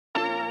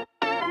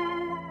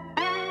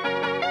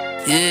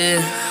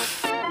Yeah.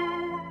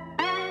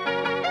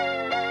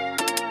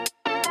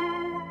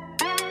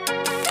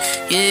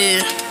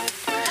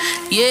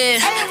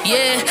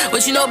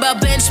 What you know about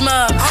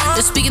Benchmark?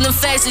 They're speaking the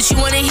facts that you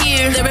wanna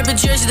hear. That rapper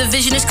jersey, the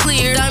vision is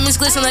clear. Diamonds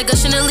glisten like a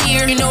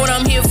chandelier. You know what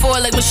I'm here for,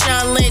 like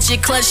Marshawn Lynch.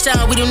 At clutch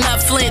time, we do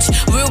not flinch.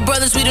 Real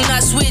brothers, we do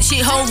not switch.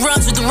 Hit home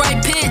runs with the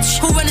right pitch.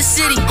 Who run the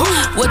city?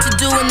 What to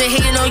do when they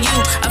hating on you?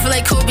 I feel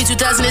like Kobe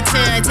 2010.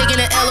 I ain't taking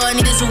an L, all I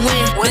need is a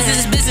win.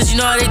 Business is business, you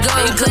know how they go.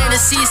 You playing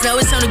the seats, now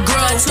it's time to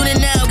grow. Tune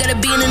in now, gotta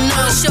be in the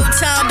know.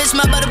 Showtime, bitch,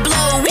 my about to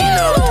blow. We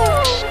know.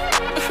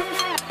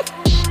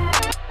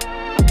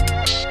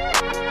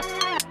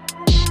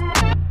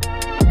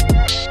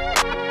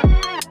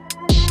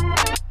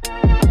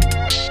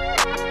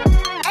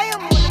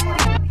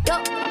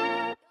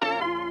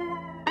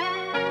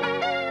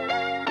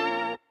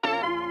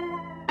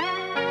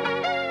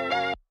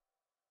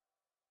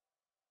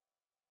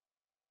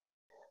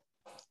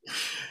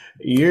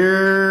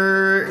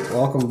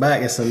 Welcome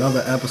back. It's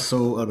another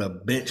episode of the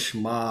Bench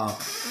Mob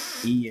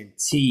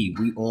ENT.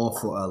 We on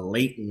for a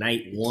late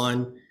night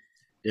one.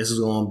 This is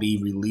going to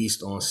be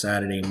released on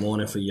Saturday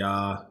morning for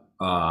y'all.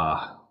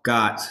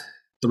 Got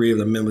three of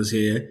the members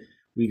here.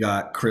 We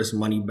got Chris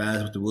Money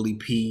Bass with the Willie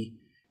P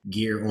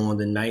gear on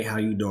tonight. How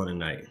you doing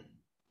tonight?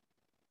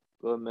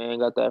 Good, man.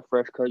 Got that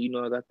fresh cut. You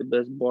know I got the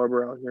best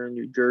barber out here in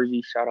New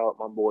Jersey. Shout out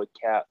my boy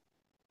Cap.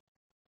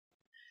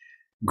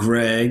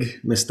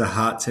 Greg, Mr.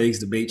 Hot Takes,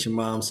 Debate Your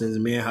Mom Sins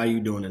Man. How you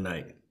doing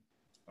tonight?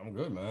 I'm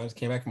good, man. I just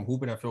came back from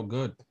hooping. I feel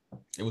good.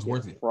 It was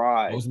worth it.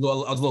 Right. I was a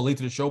little late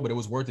to the show, but it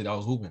was worth it. I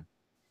was hooping.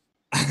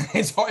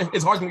 It's hard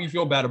to make you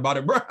feel bad about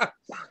it, bro.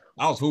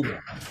 I was hooping.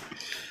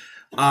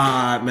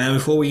 Man,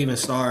 before we even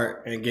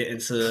start and get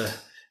into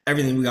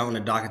everything we got on the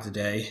docket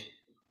today,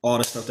 all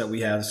the stuff that we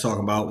have to talk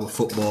about with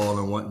football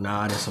and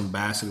whatnot, and some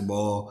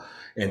basketball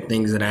and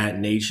things of that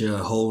nature, a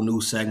whole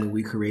new segment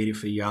we created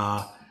for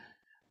y'all.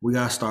 We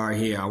gotta start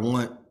here. I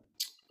want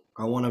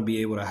to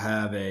be able to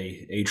have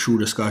a true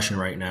discussion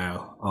right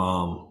now.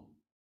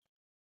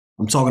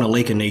 I'm talking to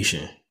Laker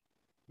Nation.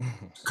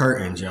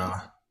 Curtains, y'all.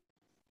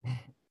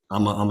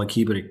 I'm gonna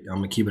keep it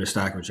a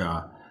stack with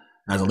y'all.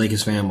 As a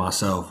Lakers fan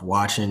myself,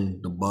 watching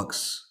the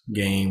Bucks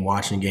game,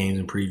 watching games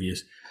in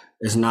previous,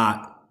 it's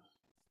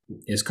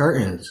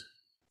curtains.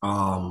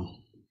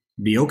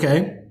 Be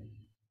okay.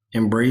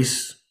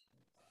 Embrace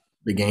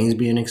the games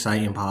being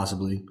exciting,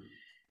 possibly,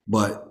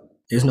 but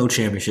there's no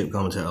championship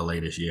coming to LA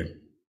this year.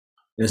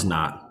 It's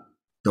not.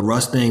 The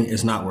Russ thing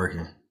is not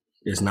working.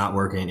 It's not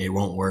working. It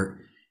won't work.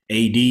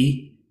 AD,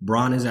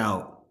 Bron is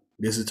out.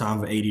 This is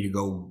time for AD to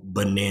go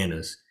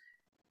bananas.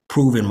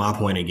 Proving my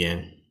point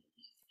again.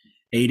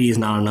 AD is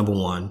not a number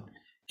one.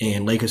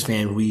 And Lakers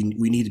fans, we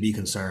need to be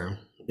concerned.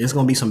 There's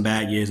going to be some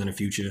bad years in the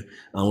future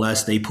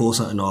unless they pull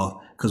something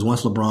off. Because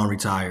once LeBron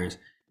retires,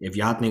 if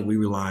y'all think we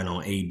relying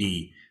on AD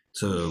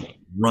to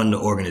run the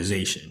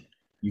organization,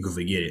 you can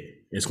forget it.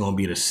 It's going to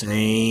be the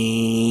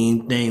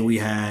same thing we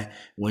had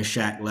when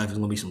Shaq left. It's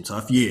going to be some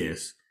tough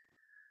years.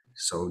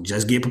 So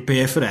just get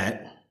prepared for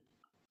that.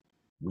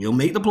 We'll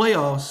make the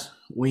playoffs.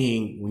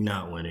 We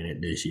not winning it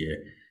this year.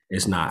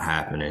 It's not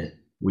happening.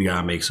 We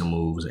got to make some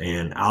moves.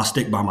 And I'll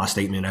stick by my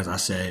statement as I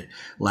said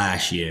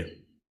last year.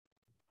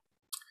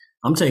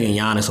 I'm taking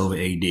Giannis over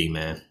AD,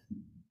 man.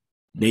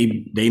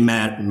 They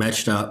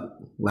matched up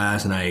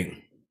last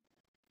night.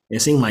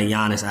 It seemed like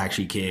Giannis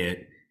actually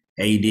cared.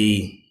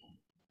 AD,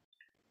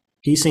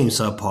 he seemed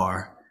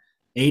subpar.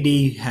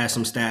 AD has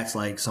some stats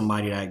like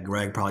somebody that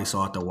Greg probably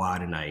saw at the Y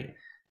tonight.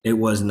 It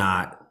was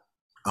not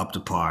up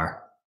to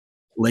par.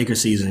 Lakers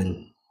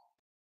season,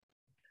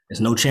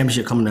 there's no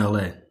championship coming to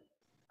LA.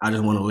 I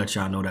just want to let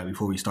y'all know that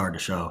before we start the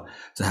show,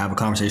 to have a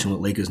conversation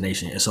with Lakers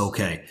Nation. It's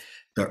okay.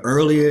 The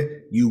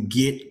earlier you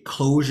get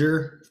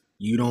closure,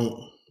 you're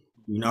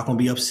not going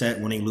to be upset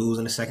when they lose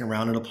in the second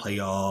round of the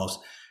playoffs.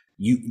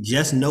 You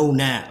just know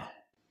now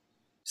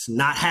it's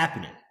not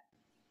happening.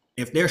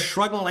 If they're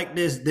struggling like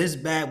this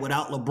bad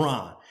without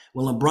LeBron,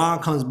 when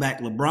LeBron comes back,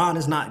 LeBron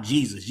is not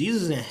Jesus.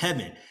 Jesus is in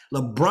heaven.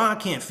 LeBron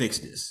can't fix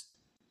this.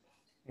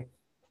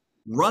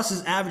 Russ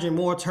is averaging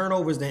more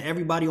turnovers than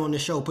everybody on the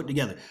show put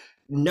together.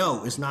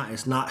 No, it's not.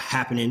 It's not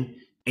happening.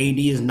 AD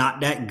is not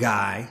that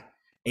guy.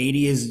 AD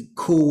is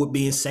cool with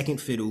being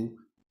second fiddle.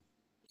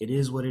 It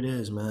is what it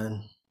is,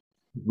 man.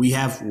 We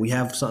have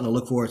something to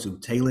look forward to.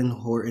 Taylor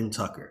Horton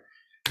Tucker.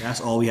 That's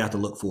all we have to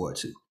look forward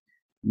to.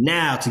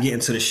 Now to get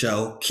into the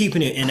show,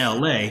 keeping it in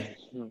LA.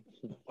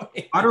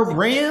 Are the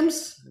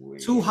Rams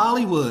too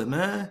Hollywood,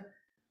 man?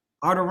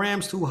 Are the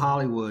Rams too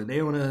Hollywood?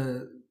 They want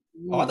to.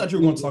 Oh, I thought you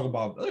were going to talk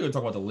about. I thought you were going to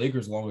talk about the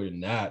Lakers longer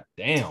than that.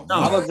 Damn. No.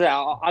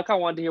 I kind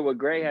of wanted to hear what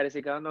Greg had to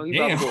say. Cause I know he's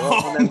about to go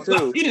off on that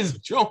too. He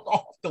just jumped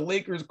off the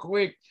Lakers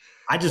quick.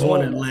 I just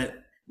wanted the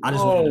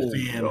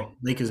fan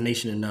Lakers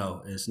Nation to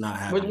know it's not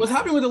happening. But what's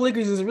happening with the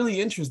Lakers is really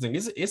interesting.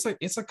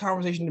 It's a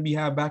conversation to be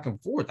had back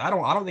and forth. I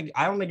don't think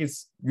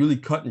it's really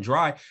cut and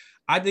dry.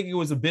 I think it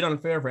was a bit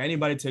unfair for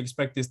anybody to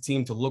expect this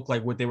team to look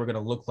like what they were going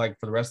to look like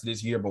for the rest of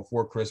this year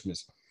before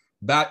Christmas.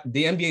 The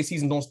NBA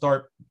season don't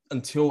start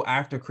until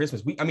after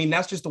Christmas.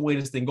 That's just the way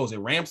this thing goes. It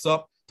ramps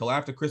up till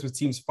after Christmas.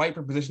 Teams fight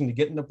for position to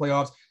get in the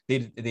playoffs.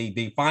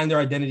 They find their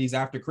identities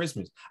after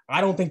Christmas.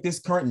 I don't think this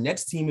current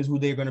Nets team is who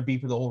they're going to be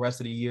for the whole rest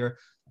of the year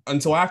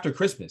until after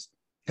Christmas.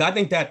 I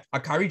think that a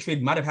Kyrie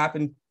trade might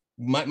happen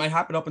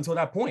up until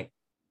that point.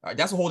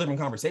 That's a whole different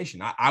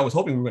conversation. I was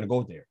hoping we were going to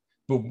go there,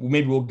 but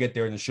maybe we'll get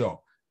there in the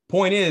show.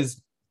 Point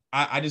is,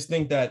 I just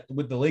think that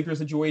with the Lakers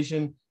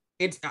situation,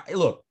 it's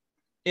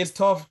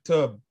tough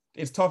to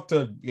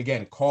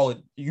again call it.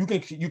 You're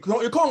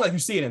calling like you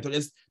see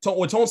it.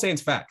 What Tone's saying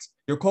is facts.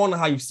 You're calling it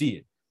how you see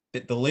it.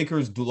 That the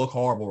Lakers do look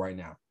horrible right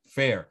now.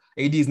 Fair.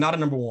 AD is not a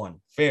number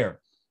one. Fair.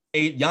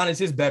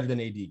 Giannis is better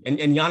than AD, and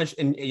Giannis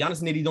and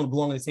AD don't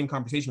belong in the same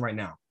conversation right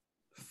now.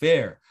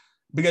 Fair,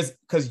 because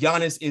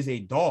Giannis is a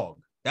dog.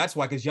 That's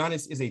why, because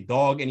Giannis is a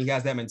dog and he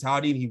has that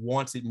mentality and he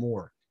wants it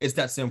more. It's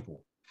that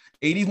simple.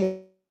 AD's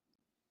more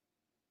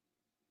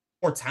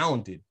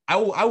talented. I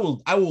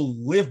will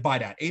live by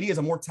that. AD is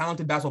a more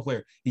talented basketball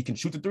player. He can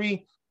shoot the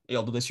three.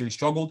 Although this year he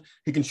struggled,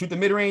 he can shoot the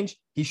mid range.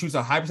 He shoots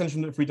a high percentage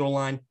from the free throw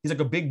line. He's like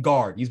a big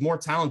guard. He's more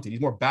talented.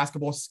 He's more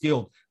basketball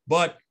skilled.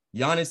 But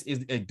Giannis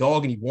is a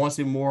dog and he wants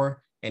it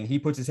more. And he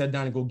puts his head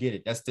down and go get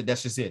it. That's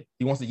just it.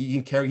 He wants to.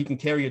 He can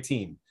carry a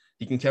team.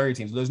 He can carry a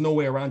team. So there's no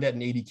way around that,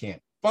 and AD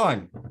can't.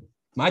 Fine.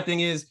 My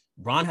thing is,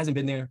 Bron hasn't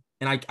been there,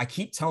 and I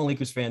keep telling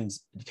Lakers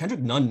fans, Kendrick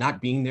Nunn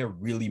not being there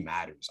really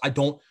matters. I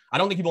don't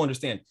think people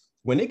understand.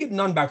 When they get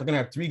Nunn back, they're gonna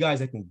have three guys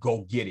that can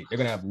go get it. They're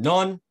gonna have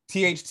Nunn,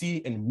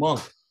 THT, and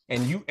Monk,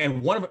 and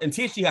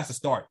THT has to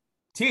start.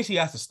 THT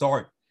has to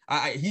start.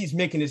 He's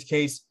making his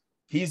case.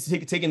 He's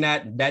taking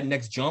that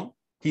next jump.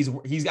 He's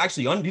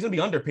actually he's gonna be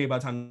underpaid by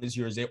the time this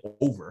year is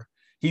over.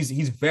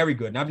 He's very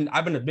good. And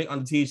I've been a bit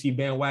on the THT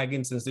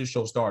bandwagon since this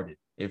show started.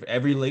 If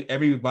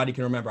everybody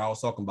can remember, I was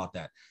talking about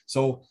that.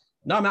 So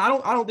no, man,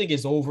 I don't think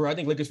it's over. I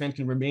think Lakers fans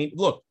can remain.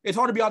 Look, it's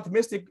hard to be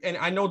optimistic, and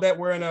I know that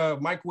we're in a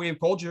microwave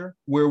culture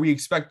where we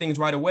expect things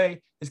right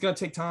away. It's gonna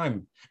take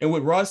time. And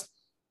with Russ,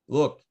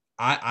 look,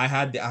 I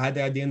had the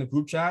idea in the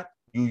group chat.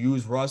 You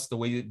use Russ the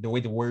way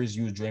the Warriors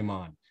use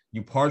Draymond.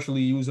 You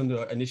partially use him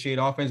to initiate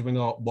offense, bring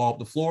the ball up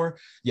the floor.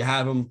 You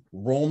have him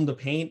roam the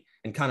paint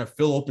and kind of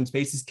fill open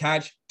spaces,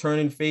 catch, turn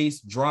and face,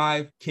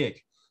 drive,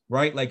 kick,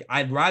 right? Like,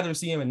 I'd rather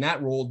see him in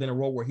that role than a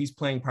role where he's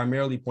playing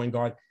primarily point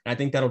guard. And I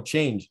think that'll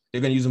change. They're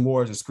going to use him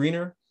more as a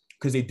screener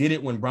because they did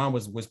it when Bron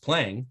was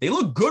playing. They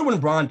look good when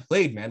Bron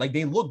played, man. Like,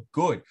 they look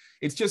good.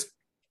 It's just,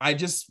 I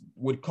just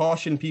would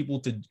caution people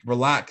to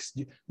relax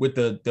with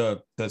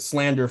the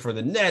slander for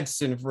the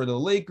Nets and for the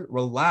Lakers.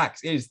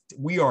 Relax.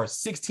 We are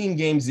 16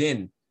 games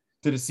in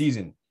to the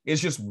season. It's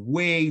just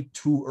way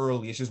too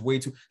early. It's just way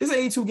too. This is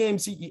an 82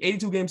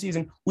 game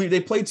season.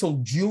 They played till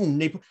June.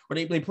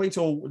 They played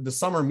till the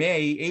summer, May,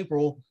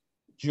 April.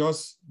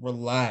 Just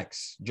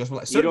relax. Just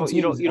relax. You don't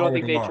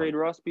think they trade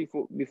Russ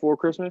before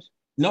Christmas?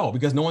 No,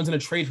 because no one's going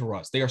to trade for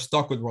Russ. They are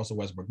stuck with Russell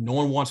Westbrook. No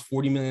one wants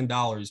 $40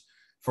 million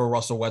for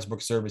Russell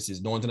Westbrook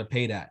services. No one's going to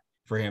pay that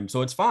for him.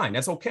 So it's fine.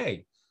 That's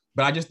okay.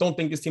 But I just don't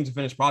think this team's a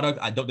finished product.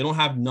 They don't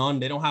have none.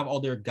 They don't have all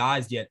their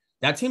guys yet.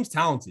 That team's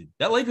talented.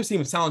 That Lakers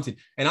team is talented.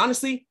 And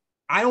honestly,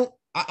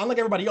 unlike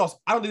everybody else,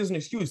 I don't think there's an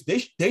excuse.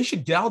 They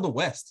should get out of the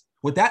West.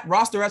 With that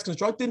roster as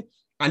constructed,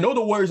 I know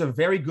the Warriors are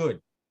very good.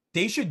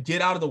 They should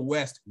get out of the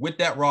West with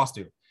that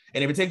roster.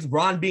 And if it takes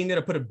Bron being there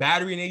to put a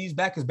battery in AD's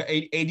back because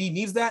AD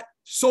needs that,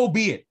 so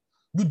be it.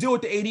 You deal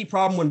with the AD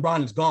problem when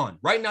Bron is gone.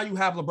 Right now you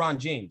have LeBron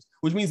James,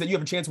 which means that you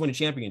have a chance to win a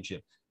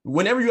championship.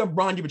 Whenever you have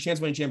Bron, you have a chance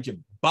to win a championship.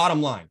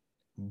 Bottom line.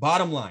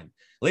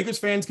 Lakers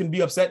fans can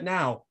be upset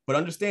now, but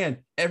understand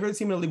every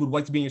team in the league would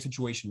like to be in your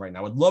situation right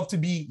now. Would love to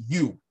be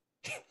you,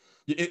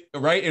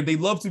 right? If they'd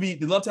love to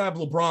have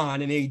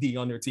LeBron and AD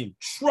on their team.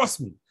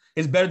 Trust me,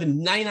 it's better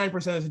than 99%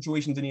 of the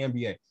situations in the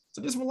NBA.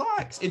 So just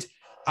relax.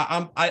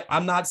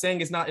 I'm not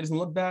saying it doesn't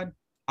look bad.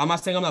 I'm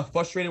not saying I'm not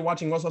frustrated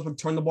watching Russell Westbrook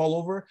turn the ball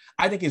over.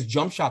 I think his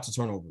jump shots are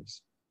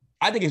turnovers.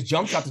 I think his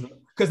jump shots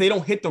because they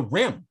don't hit the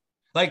rim.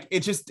 Like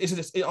it's just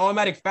an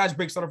automatic fast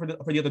break starter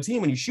for the other team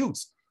when he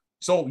shoots.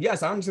 So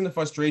yes, I understand the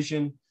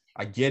frustration.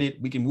 I get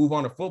it. We can move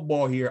on to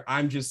football here.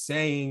 I'm just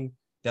saying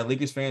that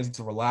Lakers fans need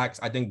to relax.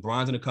 I think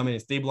Bron's going to come in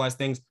and stabilize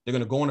things. They're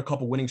going to go on a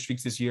couple winning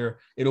streaks this year.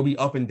 It'll be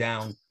up and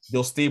down.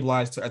 They'll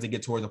stabilize as they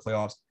get towards the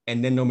playoffs,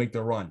 and then they'll make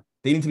their run.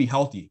 They need to be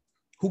healthy.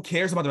 Who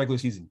cares about the regular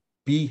season?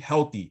 Be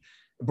healthy.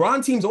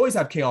 Bron teams always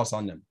have chaos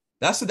on them.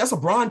 That's a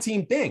Bron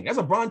team thing. That's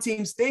a Bron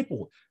team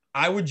staple.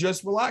 I would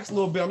just relax a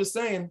little bit. I'm just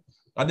saying.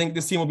 I think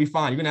this team will be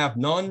fine. You're going to have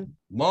Nunn,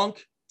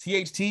 Monk,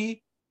 THT,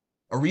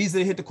 Ariza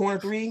to hit the corner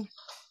three.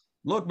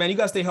 Look, man, you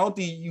got to stay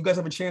healthy. You guys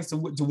have a chance to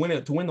win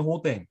the whole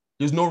thing.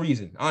 There's no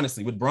reason,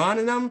 honestly. With Bron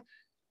and them,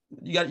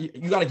 you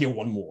got to get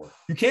one more.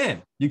 You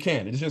can.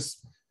 It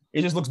just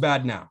looks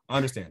bad now. I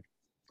understand.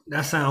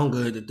 That sounds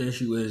good. The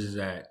issue is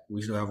that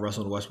we still have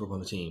Russell Westbrook on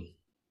the team.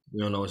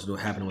 We don't know what's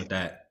happening with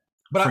that.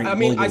 But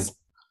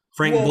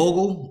Frank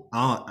Vogel,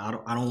 I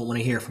don't want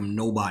to hear from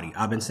nobody.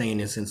 I've been saying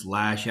this since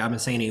last year. I've been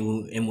saying it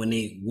when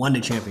they won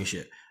the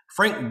championship.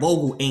 Frank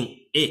Vogel ain't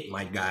it,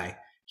 my guy.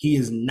 He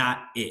is not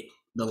it.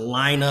 The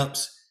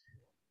lineups,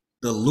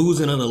 The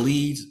losing of the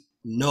leads,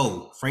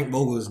 no. Frank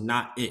Vogel is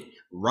not it.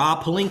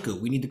 Rob Pelinka,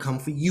 we need to come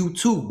for you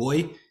too,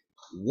 boy.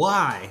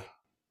 Why?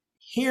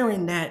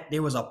 Hearing that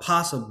there was a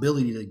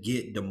possibility to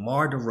get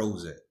DeMar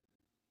DeRozan,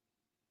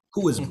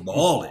 who is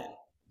balling.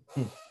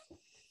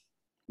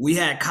 We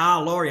had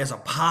Kyle Lowry as a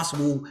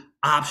possible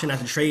option at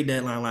the trade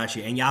deadline last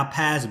year, and y'all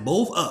passed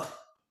both up.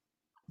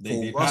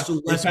 They passed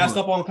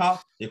up on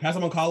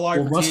Kyle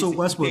Lowry. Russell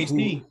Westbrook,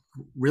 who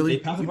really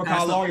they passed up on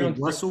Kyle Lowry on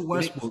Russell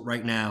Westbrook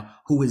right now,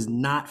 who is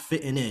not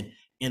fitting in.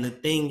 And the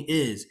thing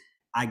is,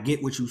 I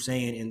get what you're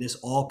saying, and this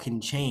all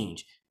can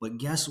change. But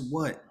guess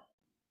what?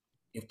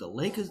 If the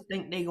Lakers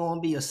think they're going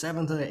to be a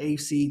 7th or 8th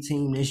seed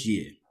team this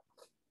year,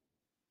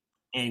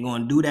 and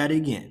going to do that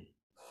again,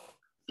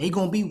 they're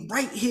going to be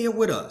right here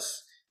with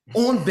us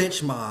on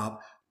Bench Mob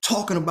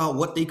talking about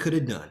what they could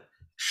have done.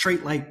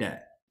 Straight like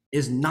that.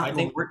 It's not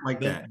going to work like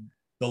that.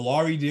 The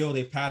Lowry deal,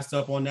 they passed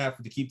up on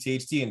that to keep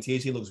THT, and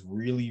THT looks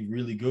really,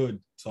 really good.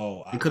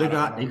 So they could have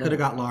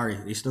got Lowry.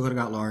 They still could have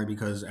got Lowry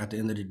because at the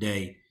end of the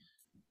day,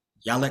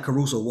 y'all let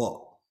Caruso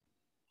walk.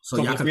 So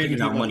y'all could figure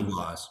it out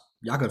money-wise.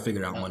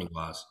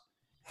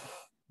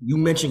 You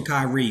mentioned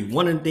Kyrie.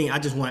 One of the things I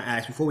just want to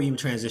ask before we even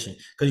transition,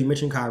 because you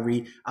mentioned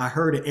Kyrie, I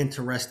heard an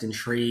interesting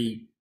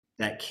trade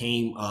that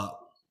came up,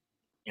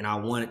 and I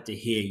wanted to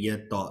hear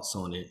your thoughts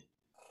on it.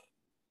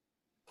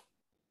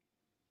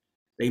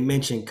 They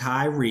mentioned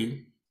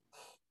Kyrie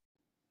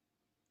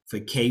for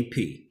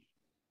KP.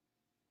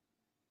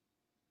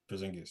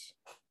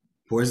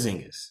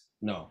 Porzingis.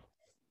 No.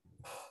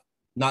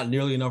 Not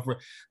nearly enough.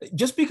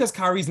 Just because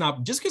Kyrie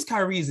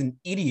is an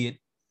idiot,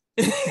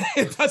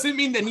 it doesn't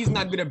mean that he's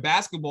not good at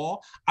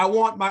basketball. I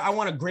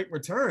want a great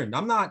return.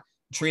 I'm not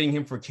trading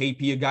him for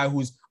KP, a guy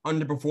who's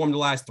underperformed the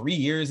last 3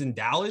 years in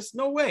Dallas.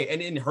 No way.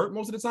 And it hurt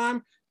most of the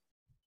time.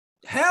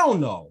 Hell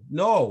no.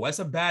 No, that's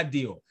a bad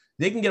deal.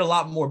 They can get a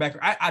lot more back.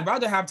 I'd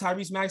rather have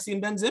Tyrese Maxey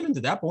and Ben Simmons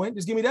at that point.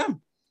 Just give me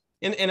them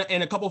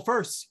in a couple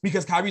firsts,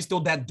 because Kyrie's still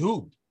that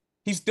dude.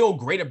 He's still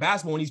great at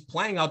basketball. When he's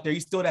playing out there,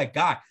 he's still that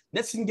guy.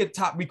 Nets can get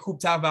recoup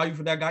top value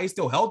for that guy. He's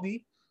still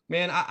healthy.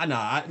 Man,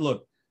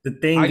 look. The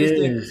thing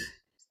is,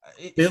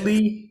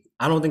 Philly,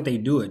 I don't think they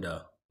do it,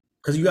 though.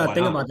 Because you got to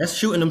think about that's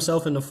shooting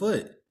himself in the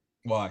foot.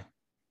 Why?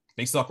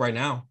 They suck right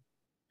now.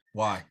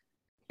 Why?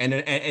 And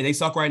they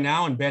suck right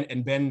now, and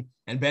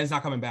Ben's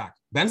not coming back.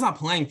 Ben's not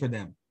playing for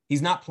them.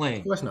 He's not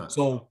playing. Of course not.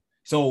 So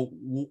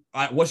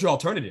what's your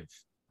alternative?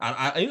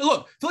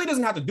 Look, Philly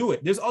doesn't have to do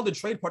it. There's other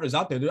trade partners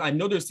out there. I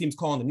know there's teams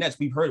calling the Nets.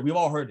 We've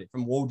all heard it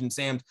from Woj and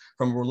Sam,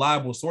 from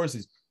reliable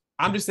sources.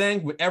 I'm just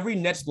saying, with every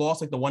Nets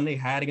loss like the one they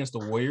had against the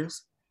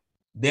Warriors,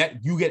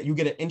 that you get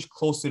an inch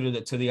closer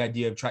to the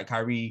idea of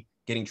Kyrie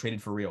getting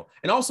traded for real.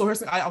 And also,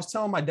 here's I was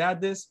telling my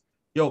dad this.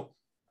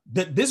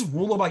 This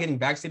rule about getting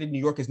vaccinated in New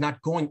York is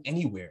not going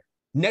anywhere.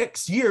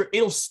 Next year,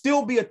 it'll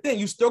still be a thing.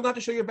 You still got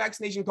to show your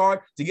vaccination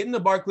card to get into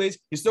Barclays.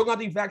 You still got to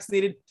be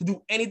vaccinated to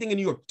do anything in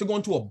New York, to go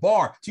into a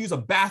bar, to use a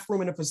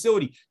bathroom in a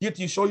facility. You have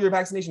to show your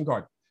vaccination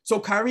card. So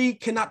Kyrie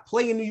cannot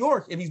play in New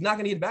York if he's not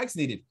going to get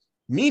vaccinated,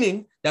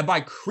 meaning that by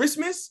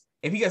Christmas,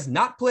 if he has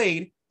not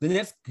played, the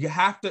Nets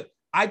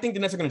I think the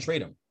Nets are going to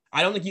trade him.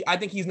 I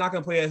think he's not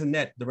going to play as a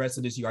Net the rest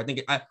of this year.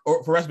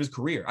 Or for the rest of his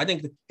career. I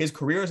think his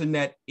career as a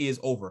Net is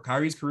over.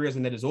 Kyrie's career as a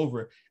Net is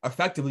over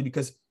effectively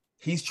because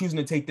he's choosing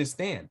to take this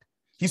stand.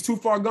 He's too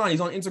far gone.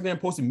 He's on Instagram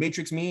posting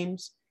Matrix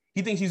memes.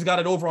 He thinks he's got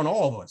it over on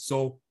all of us.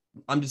 So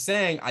I'm just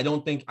saying,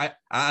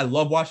 I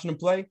love watching him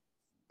play.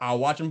 I'll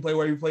watch him play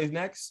where he plays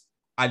next.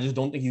 I just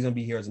don't think he's going to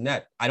be here as a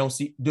Net.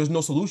 There's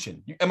no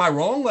solution. Am I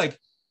wrong? Like,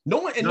 no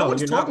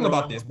one's talking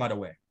about this, by the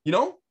way.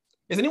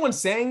 Is anyone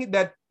saying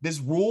that this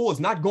rule is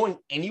not going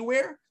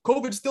anywhere?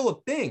 COVID's still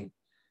a thing.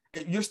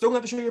 You're still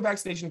going to have to show your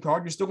vaccination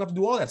card. You're still going to have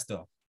to do all that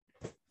stuff.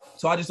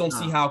 So I just don't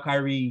see how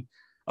Kyrie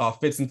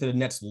fits into the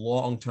Nets'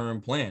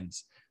 long-term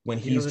plans when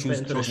he's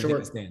choosing to take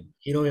a stand.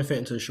 He don't even fit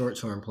into the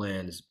short-term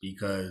plans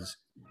because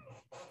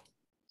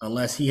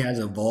unless he has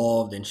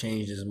evolved and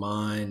changed his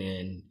mind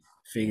and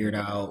figured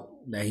out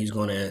that he's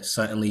going to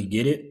suddenly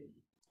get it,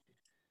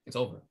 it's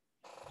over.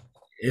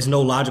 There's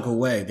no logical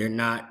way. They're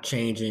not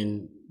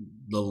changing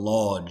the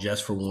law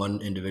just for one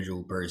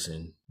individual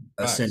person.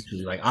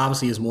 Essentially, like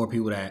obviously, there's more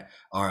people that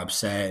are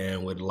upset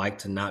and would like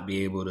to not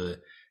be able to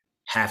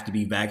have to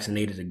be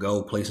vaccinated to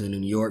go places in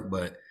New York,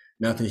 but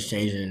nothing's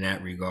changing in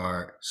that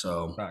regard.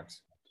 So,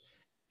 facts.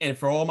 And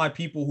for all my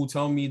people who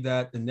tell me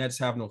that the Nets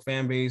have no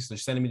fan base, they're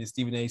sending me the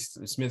Stephen A.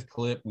 Smith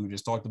clip. We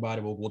just talked about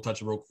it. We'll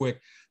touch it real quick.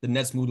 The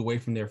Nets moved away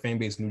from their fan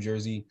base in New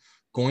Jersey.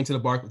 Going to the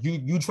Barclays,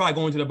 you try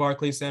going to the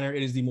Barclays Center.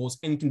 It is the most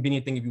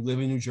inconvenient thing if you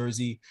live in New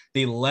Jersey.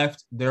 They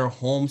left their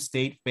home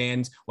state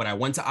fans. When I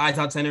went to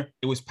Izod Center,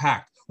 it was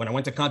packed. When I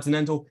went to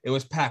Continental, it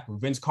was packed with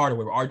Vince Carter,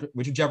 with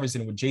Richard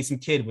Jefferson, with Jason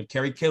Kidd, with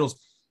Kerry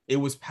Kittles. It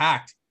was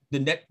packed.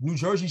 New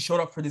Jersey showed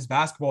up for this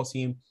basketball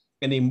team,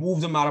 and they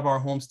moved them out of our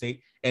home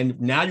state. And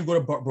now you go to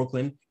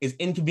Brooklyn. It's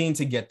inconvenient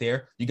to get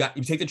there. You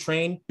take the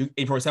train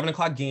for a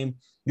 7:00 game.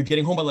 You're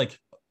getting home at like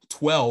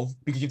 12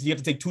 because you have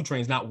to take 2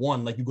 trains, not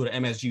one. Like you go to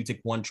MSG, you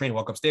take 1 train,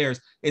 walk upstairs.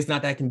 It's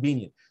not that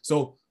convenient.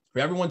 So for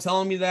everyone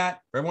telling me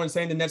that, for everyone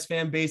saying the Nets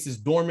fan base is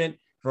dormant,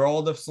 for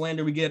all the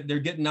slander they're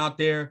getting out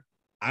there.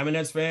 I'm a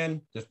Nets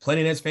fan. There's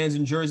plenty of Nets fans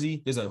in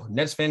Jersey. There's a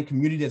Nets fan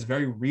community that's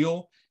very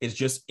real. It's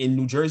just in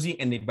New Jersey,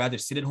 and they'd rather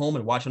sit at home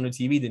and watch on the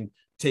TV than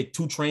take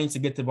 2 trains to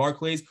get to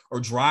Barclays or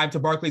drive to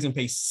Barclays and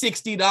pay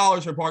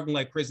 $60 for parking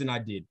like Chris and I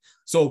did.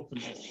 So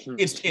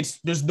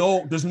there's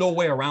no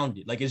way around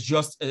it. Like, it's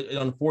just an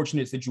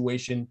unfortunate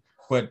situation.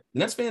 But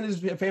Nets fan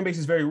base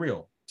is very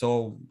real.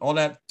 So all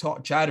that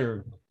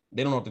chatter,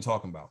 they don't know what they're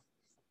talking about.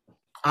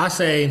 I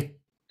say,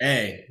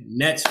 hey,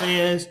 Nets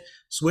fans,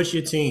 switch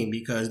your team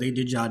because they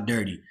did y'all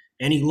dirty.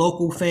 Any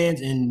local fans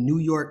in New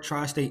York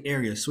tri-state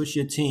area, switch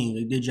your team.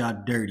 They did y'all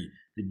dirty.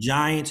 The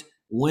Giants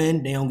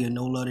win, they don't get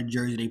no love to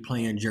Jersey. They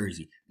play in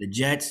Jersey. The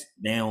Jets,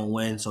 they don't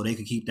win, so they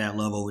could keep that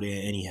love over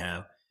there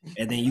anyhow.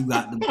 And then you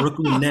got the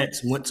Brooklyn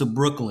Nets went to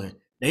Brooklyn.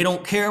 They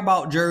don't care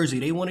about Jersey.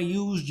 They want to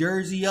use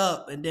Jersey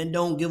up and then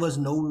don't give us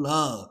no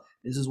love.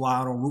 This is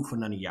why I don't root for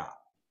none of y'all.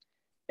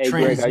 Hey,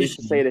 Greg, I used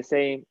to say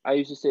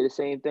the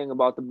same thing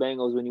about the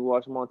Bengals when you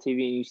watch them on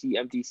TV and you see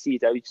empty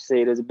seats. I used to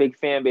say there's a big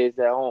fan base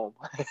at home.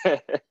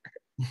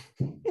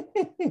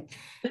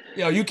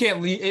 You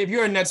can't leave. If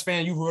you're a Nets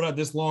fan, you wrote out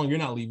this long, you're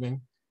not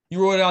leaving.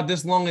 You wrote it out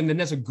this long and the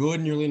Nets are good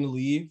and you're going to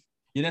leave.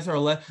 Your Nets are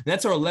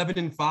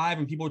 11-5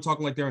 and people are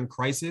talking like they're in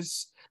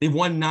crisis. They've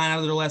won 9 out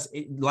of the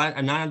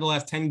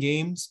last 10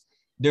 games.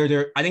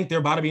 I think they're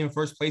about to be in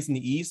first place in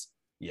the East.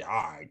 Yeah,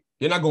 all right.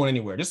 They're not going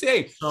anywhere. Just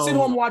say, hey, sit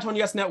home and watch on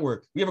Yes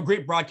Network. We have a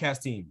great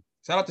broadcast team.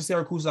 Shout out to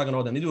Sarah Cusack and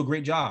all them. They do a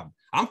great job.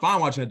 I'm fine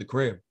watching at the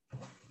crib.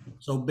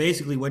 So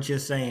basically what you're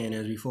saying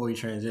is, before we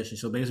transition,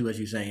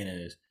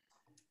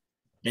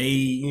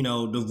 they,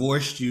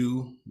 divorced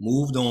you,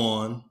 moved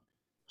on,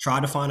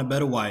 tried to find a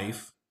better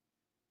wife.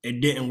 It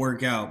didn't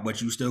work out,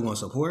 but you still going to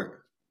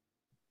support?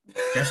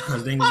 That's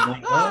because things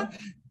going on?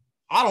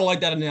 I don't like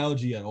that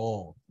analogy at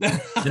all.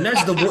 The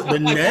Nets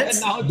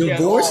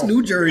divorced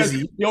New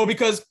Jersey.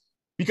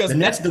 Because the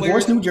Nets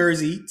divorced New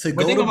Jersey to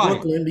go to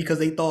Brooklyn because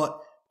they thought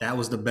that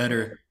was the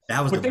better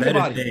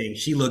thing.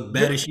 She looked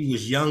better. She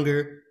was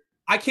younger.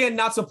 I can't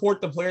not support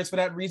the players for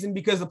that reason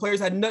because the players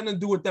had nothing to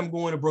do with them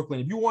going to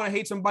Brooklyn. If you want to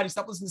hate somebody,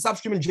 stop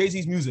streaming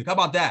Jay-Z's music. How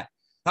about that?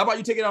 How about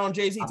you take it out on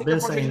Jay-Z? Take the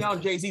frustration out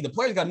on Jay-Z. The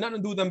players got nothing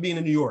to do with them being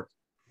in New York.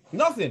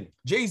 Nothing.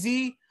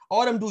 Jay-Z,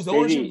 all them dudes.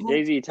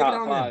 Jay-Z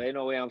top 5. Ain't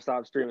no way I'm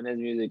stop streaming his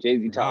music.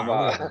 Jay-Z top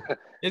 5.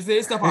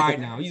 It's stuff all right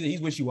now. He's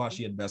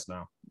wishy-washy at best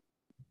now.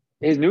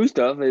 His new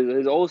stuff,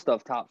 his old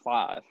stuff, top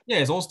 5. Yeah,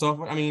 his old stuff.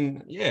 I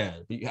mean, yeah.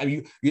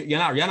 You're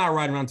not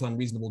riding around to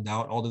Unreasonable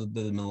Doubt, all the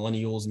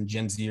millennials and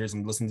Gen Zers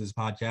and listening to this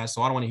podcast.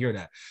 So I don't want to hear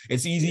that.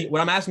 It's easy.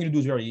 What I'm asking you to do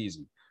is very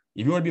easy.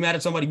 If you want to be mad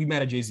at somebody, be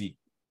mad at Jay-Z.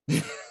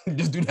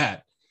 Just do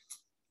that.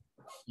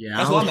 Yeah,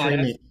 I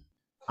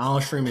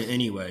don't stream it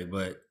anyway.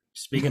 But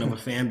speaking of a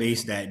fan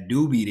base that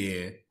do be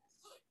there,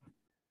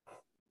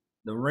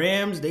 the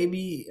Rams, they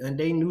be in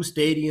their new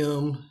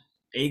stadium.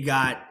 They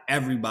got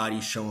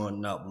everybody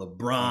showing up.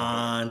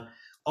 LeBron,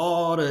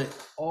 all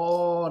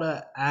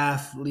the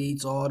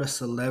athletes, all the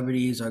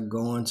celebrities are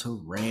going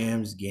to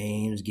Rams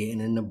games,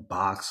 getting in the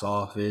box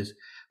office.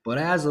 But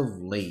as of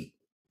late,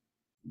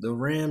 the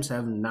Rams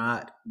have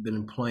not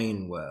been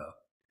playing well.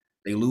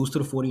 They lose to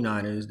the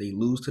 49ers. They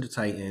lose to the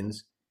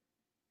Titans.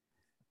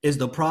 Is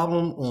the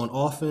problem on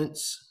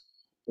offense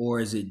or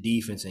is it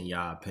defense in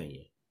y'all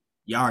opinion?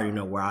 Y'all already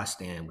know where I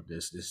stand with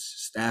this. This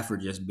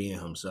Stafford just being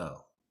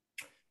himself.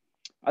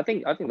 I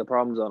think the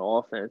problem's on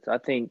offense. I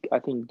think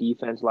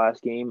defense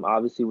last game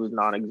obviously was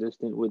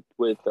non-existent with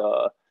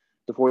the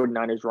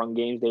 49ers run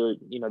games.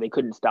 They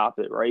couldn't stop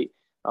it, right?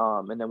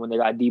 And then when they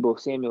got Deebo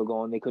Samuel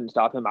going, they couldn't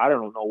stop him. I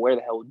don't know where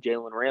the hell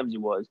Jalen Ramsey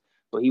was,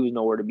 but he was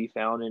nowhere to be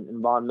found.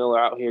 And Von Miller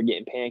out here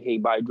getting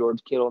pancaked by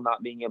George Kittle,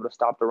 not being able to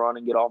stop the run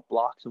and get off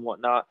blocks and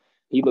whatnot.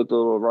 He looked a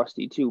little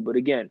rusty too. But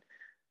again,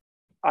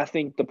 I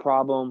think the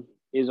problem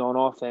is on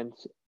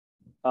offense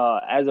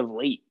as of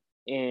late.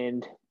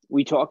 And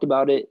we talked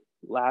about it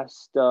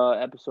last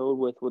episode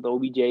with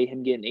OBJ,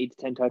 him getting 8 to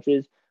 10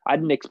 touches. I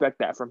didn't expect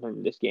that from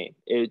him this game.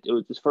 It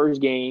was his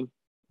first game,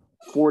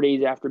 4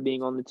 days after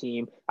being on the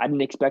team. I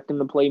didn't expect him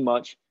to play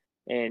much,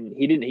 and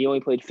he didn't. He only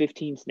played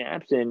 15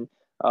 snaps and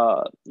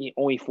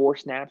only 4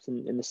 snaps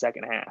in the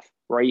second half,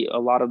 right? A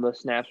lot of the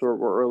snaps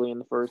were early in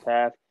the first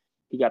half.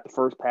 He got the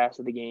first pass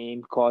of the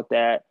game, caught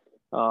that.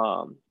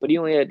 But he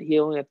only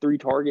had 3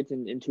 targets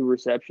and 2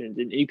 receptions.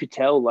 And you could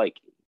tell, like,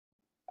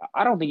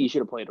 I don't think he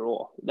should have played at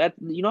all. That,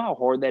 you know how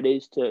hard that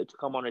is to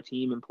come on a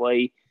team and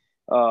play,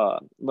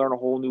 learn a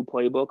whole new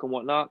playbook and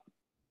whatnot.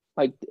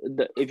 Like,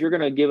 if you're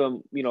gonna give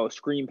him, a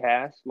screen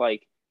pass,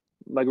 like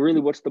really,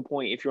 what's the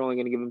point if you're only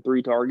gonna give him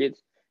 3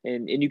 targets?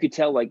 And you could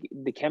tell, like,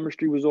 the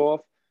chemistry was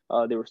off.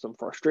 There was some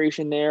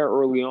frustration there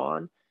early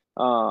on,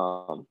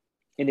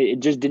 and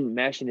it just didn't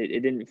mesh, and it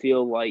didn't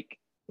feel like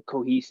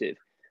cohesive.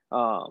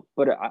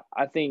 But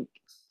I think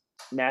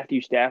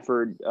Matthew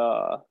Stafford,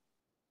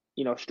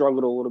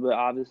 struggled a little bit,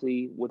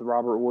 obviously, with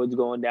Robert Woods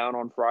going down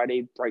on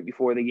Friday right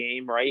before the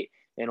game, right?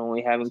 And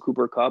only having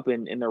Cooper Kupp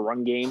in their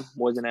run game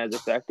wasn't as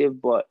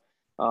effective. But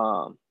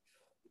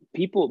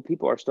people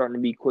are starting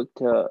to be quick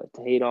to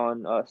hate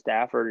on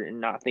Stafford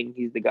and not think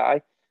he's the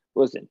guy.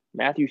 listen,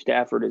 Matthew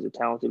Stafford is a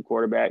talented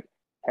quarterback.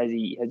 Has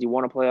he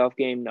won a playoff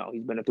game? No.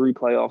 He's been to 3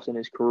 playoffs in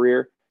his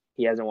career.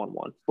 He hasn't won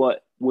one.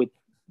 But with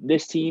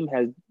this team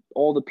has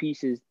all the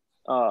pieces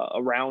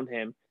around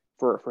him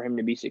for him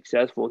to be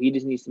successful. He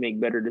just needs to make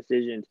better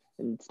decisions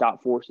and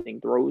stop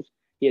forcing throws.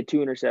 He had 2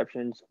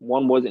 interceptions.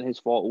 One wasn't his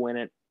fault, went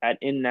in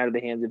and out of the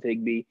hands of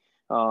Higbee.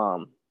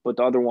 But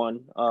the other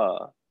one,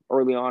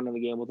 early on in the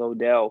game with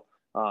Odell,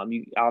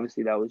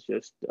 obviously that was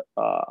just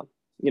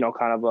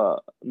kind of a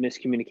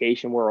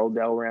miscommunication where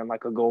Odell ran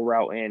like a go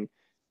route and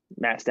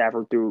Matt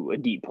Stafford threw a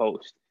deep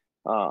post.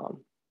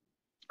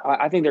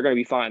 I think they're going to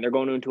be fine. They're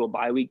going into a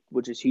bye week,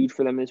 which is huge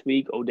for them this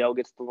week. Odell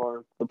gets to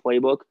learn the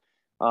playbook.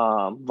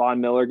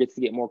 Von Miller gets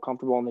to get more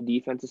comfortable on the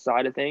defensive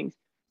side of things,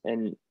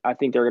 and I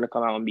think they're going to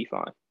come out and be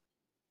fine.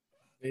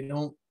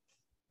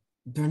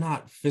 They're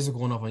not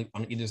physical enough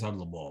on either side of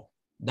the ball.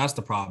 That's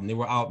the problem.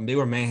 They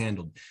were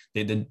manhandled.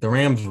 The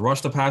Rams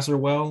rushed the passer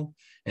well,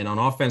 and on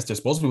offense, they're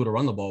supposed to be able to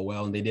run the ball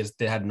well, and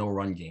they had no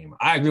run game.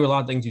 I agree with a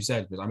lot of things you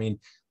said, because I mean,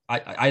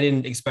 I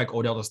didn't expect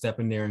Odell to step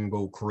in there and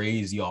go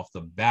crazy off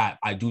the bat.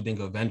 I do think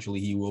eventually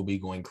he will be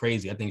going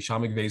crazy. I think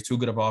Sean McVay is too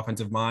good of an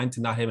offensive mind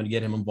to not have him to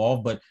get him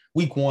involved. But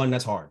week 1,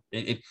 that's hard.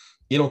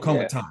 It'll come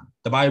with time.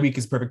 The bye week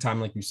is perfect time,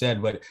 like you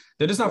said, but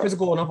they're just not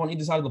physical enough on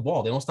either side of the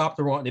ball. They don't stop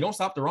the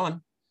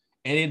run.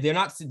 And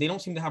they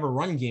don't seem to have a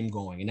run game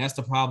going, and that's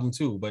the problem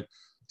too. But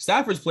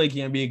Stafford's play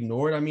can't be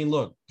ignored. I mean,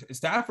 look,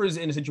 Stafford's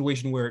in a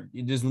situation where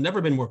there's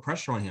never been more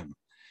pressure on him,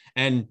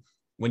 and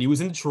when he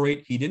was in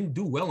Detroit, he didn't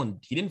do well, and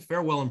he didn't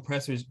fare well in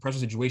pressure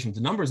situations.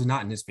 The numbers are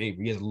not in his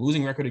favor. He has a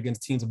losing record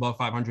against teams above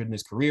 500 in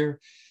his career.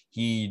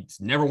 He's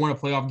never won a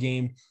playoff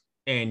game,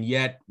 and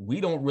yet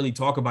we don't really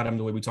talk about him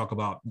the way we talk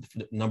about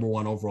number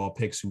 1 overall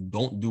picks who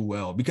don't do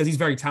well, because he's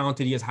very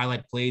talented. He has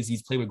highlight plays.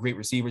 He's played with great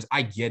receivers.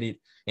 I get it,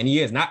 and he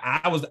is. Not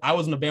I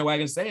was in the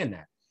bandwagon saying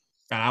that,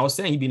 and I was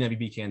saying he'd be an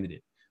MVP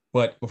candidate,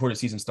 but before the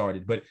season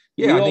started. But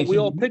yeah, we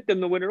all picked him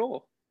to win it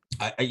all.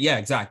 Yeah,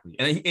 exactly.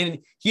 And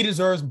he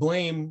deserves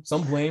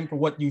some blame for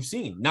what you've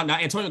seen. Now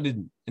Antonio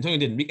didn't.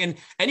 And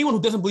anyone who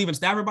doesn't believe in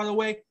Stafford, by the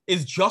way,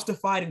 is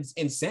justified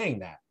in saying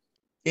that.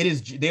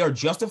 They are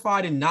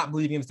justified in not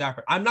believing in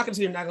Stafford. I'm not going to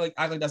sit here and act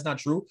like that's not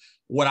true.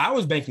 What I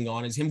was banking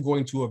on is him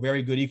going to a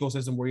very good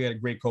ecosystem where he had a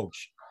great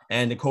coach,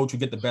 and the coach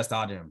would get the best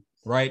out of him.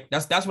 Right?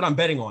 That's what I'm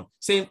betting on.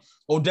 Same.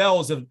 Odell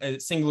is a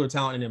singular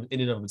talent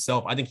in and of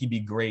itself. I think he'd be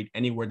great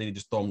anywhere they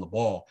just throw him the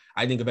ball.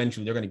 I think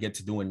eventually they're going to get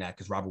to doing that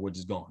because Robert Woods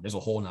is gone. There's a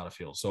hole in the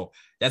field, so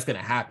that's going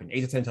to happen.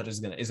 8 to 10 touches is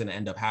going to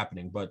end up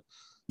happening. But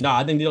no,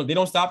 I think they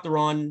don't stop the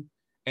run,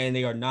 and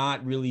they are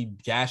not really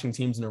gashing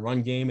teams in the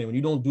run game. And when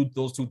you don't do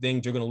those two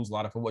things, you're going to lose a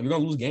lot of football. You're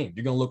going to lose games.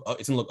 It's going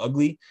to look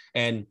ugly.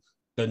 And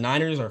the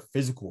Niners are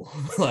physical.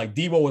 Like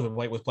Debo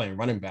was playing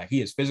running back. He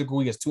is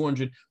physical. He has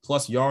 200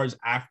 plus yards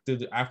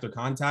after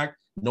contact.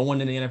 No one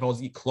in the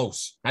NFL is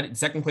close.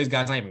 Second place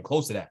guy's not even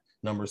close to that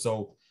number.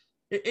 So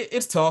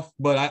it's tough,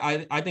 but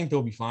I think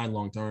they'll be fine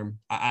long term.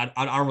 I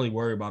don't really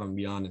worry about them, to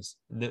be honest.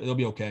 They'll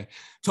be okay.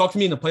 Talk to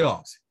me in the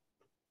playoffs.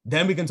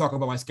 Then we can talk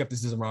about my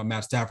skepticism around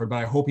Matt Stafford, but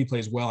I hope he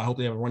plays well. I hope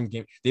they have a run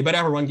game. They better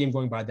have a run game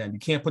going by then. You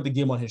can't put the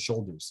game on his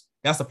shoulders.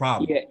 That's the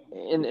problem. Yeah,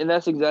 and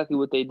that's exactly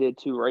what they did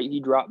too, right? He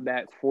dropped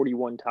back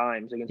 41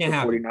 times against the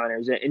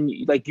 49ers. And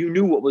like, you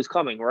knew what was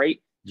coming, right?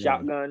 Yeah.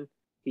 Shotgun.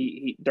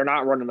 They're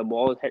not running the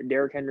ball.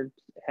 Derek Hendrickson?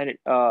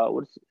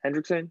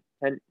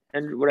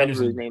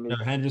 Whatever his name is.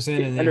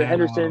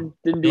 Henderson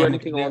didn't do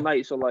anything all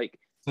night. So, like,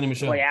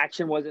 play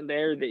action wasn't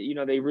there.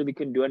 That they really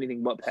couldn't do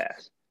anything but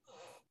pass.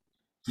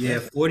 Yeah,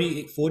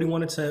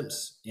 41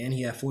 attempts, and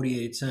he had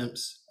 48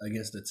 attempts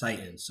against the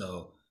Titans.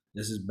 So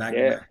this is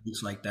back-to-back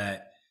weeks like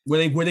that. Where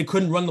they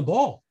couldn't run the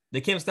ball.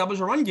 They can't establish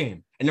a run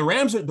game. And the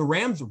Rams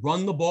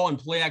run the ball and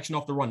play action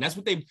off the run. That's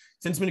what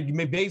since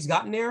McVay's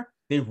gotten there,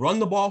 they run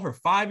the ball for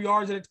 5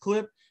 yards at a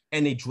clip,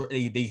 and they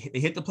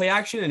hit the play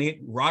action, and they hit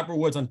Robert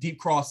Woods on deep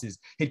crosses,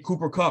 hit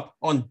Cooper Kupp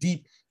on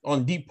deep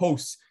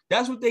posts.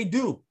 That's what they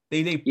do.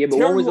 But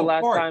when was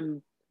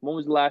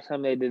the last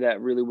time they did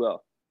that really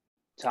well?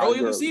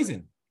 Earlier this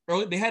season.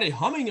 They had it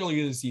humming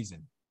earlier this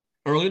season.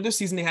 Earlier this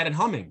season, they had it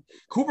humming.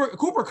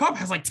 Cooper Kupp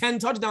has like 10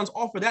 touchdowns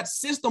off of that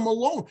system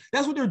alone.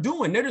 That's what they're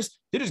doing. They're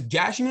just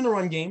gashing in the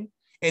run game,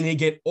 and they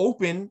get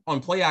open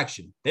on play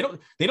action. They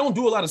don't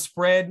do a lot of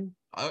spread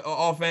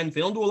offense.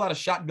 They don't do a lot of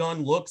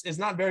shotgun looks.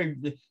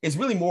 It's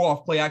really more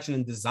off play action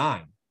and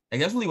design.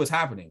 Like, that's really what's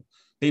happening.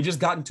 They've just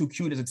gotten too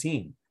cute as a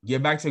team.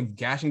 Get back to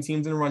gashing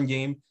teams in the run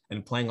game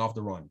and playing off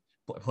the run.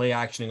 Play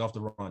actioning off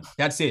the run.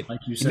 That's it.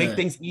 Like you said, make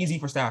things easy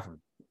for Stafford.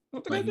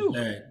 What like you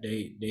said,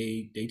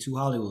 they too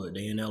Hollywood.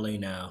 They in LA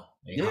now.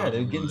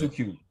 They're getting too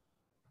cute.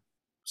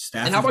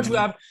 Stafford, and how about you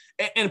have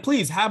and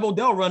please have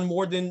Odell run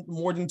more than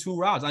 2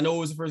 routes. I know it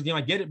was the first game,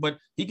 I get it, but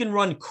he can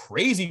run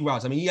crazy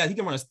routes. I mean, he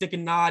can run a stick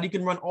and nod. He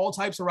can run all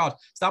types of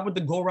routes. Stop with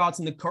the go routes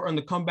and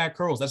the comeback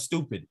curls. That's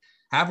stupid.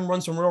 Have him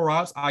run some real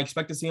routes. I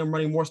expect to see him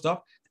running more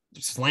stuff,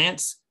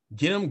 slants.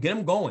 Get him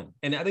going,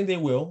 and I think they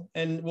will.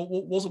 And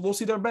we'll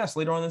see their best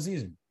later on in the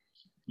season.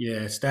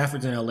 Yeah,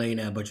 Stafford's in LA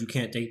now, but you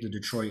can't take the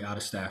Detroit out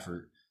of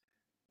Stafford.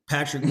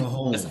 Patrick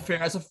Mahomes.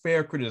 That's a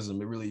fair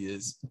criticism. It really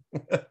is.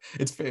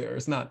 It's fair.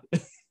 It's not.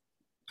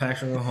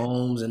 Patrick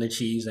Mahomes and the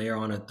Chiefs, they are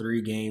on a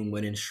 3-game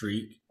winning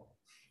streak.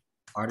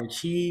 Are the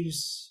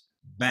Chiefs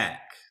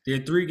back? There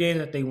are 3 games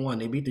that they won.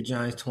 They beat the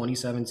Giants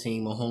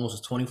 2017. Mahomes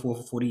was 24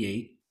 for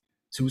 48,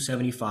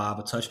 275,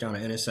 a touchdown,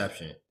 an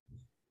interception.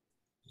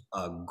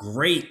 A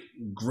great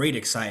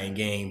exciting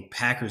game.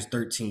 Packers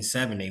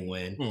 13-7, they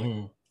win.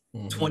 Mm-hmm.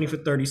 Mm-hmm. 20 for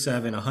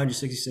 37,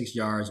 166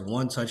 yards,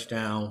 1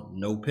 touchdown,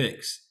 no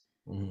picks.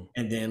 Mm-hmm.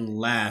 And then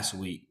last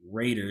week,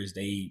 Raiders,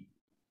 they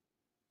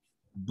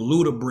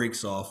blew the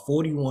brakes off,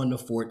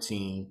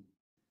 41-14,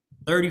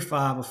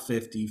 35 of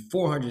 50,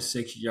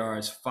 406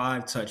 yards,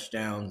 5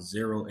 touchdowns,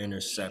 0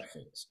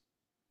 interceptions.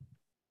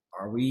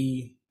 Are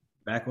we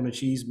back on the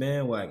Chiefs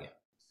bandwagon?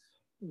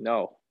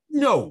 No.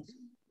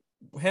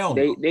 Hell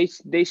no.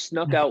 They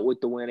snuck out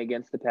with the win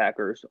against the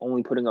Packers,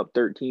 only putting up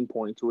 13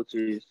 points, which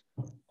is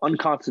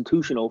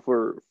unconstitutional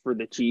for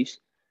the Chiefs.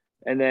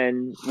 And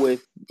then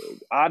with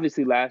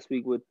obviously last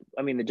week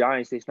the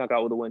Giants, they snuck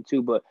out with a win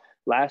too. But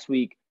last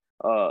week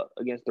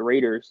against the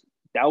Raiders,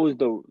 that was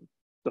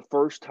the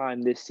first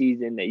time this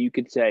season that you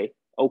could say,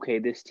 okay,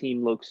 this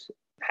team looks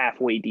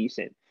halfway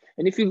decent.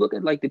 And if you look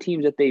at like the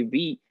teams that they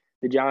beat,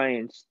 the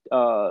Giants,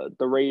 the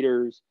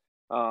Raiders,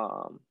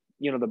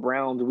 the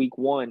Browns week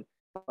 1,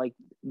 like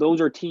those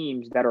are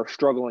teams that are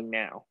struggling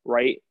now,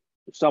 right?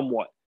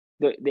 Somewhat.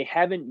 They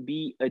haven't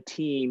beat a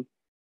team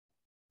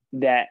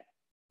that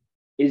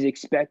is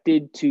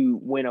expected to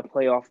win a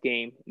playoff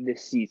game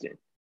this season.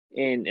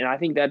 And I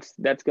think that's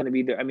going to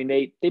be there. I mean,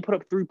 they put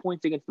up 3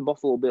 points against the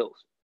Buffalo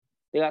Bills.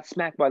 They got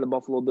smacked by the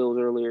Buffalo Bills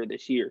earlier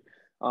this year.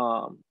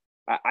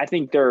 I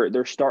think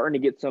they're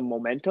starting to get some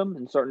momentum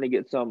and starting to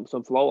get some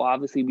flow.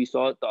 Obviously, we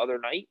saw it the other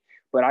night,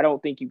 but I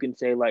don't think you can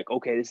say like,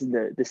 okay, this is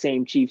the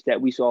same Chiefs that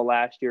we saw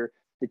last year,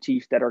 the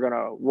Chiefs that are going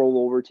to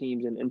roll over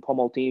teams and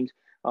pummel teams.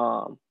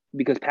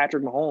 Because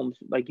Patrick Mahomes,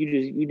 like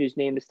you just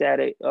named the stat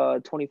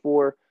at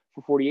 24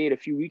 for 48 a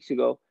few weeks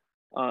ago,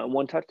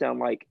 1 touchdown.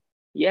 Like,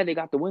 yeah, they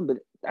got the win, but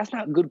that's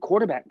not good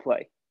quarterback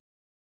play.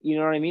 You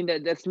know what I mean?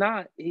 That's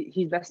not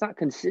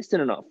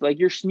consistent enough. Like,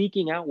 you're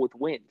sneaking out with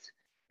wins,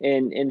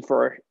 and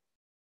for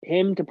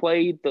him to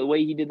play the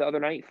way he did the other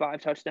night,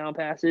 5 touchdown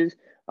passes,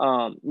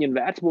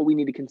 that's what we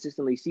need to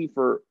consistently see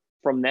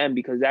from them,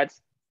 because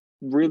that's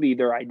really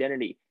their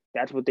identity.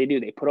 That's what they do.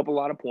 They put up a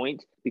lot of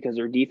points because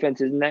their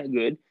defense isn't that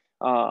good,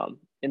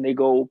 and they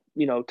go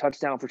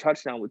touchdown for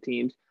touchdown with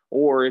teams.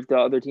 Or if the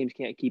other teams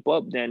can't keep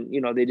up, then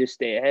they just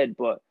stay ahead.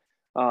 But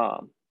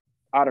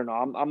I don't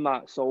know. I'm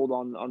not sold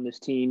on this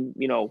team,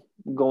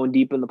 going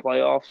deep in the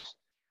playoffs.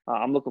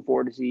 I'm looking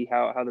forward to see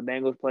how the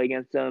Bengals play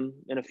against them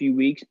in a few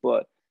weeks.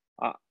 But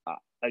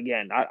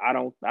again, I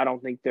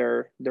don't think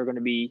they're going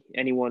to be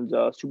anyone's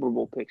Super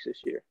Bowl picks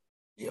this year.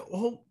 Yeah.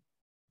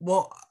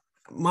 Well,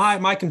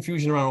 my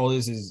confusion around all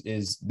this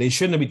is they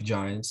shouldn't have beat the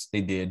Giants.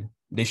 They did.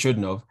 They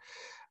shouldn't have.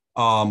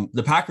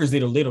 The Packers,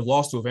 they'd have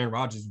lost to if Aaron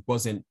Rodgers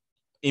wasn't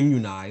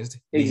immunized.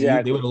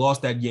 Exactly. They would have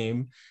lost that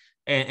game.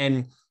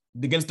 And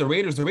against the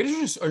Raiders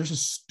are just a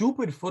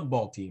stupid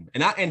football team.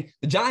 And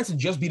the Giants had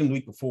just beat them the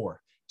week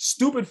before.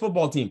 Stupid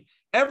football team.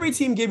 Every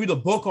team gave you the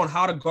book on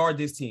how to guard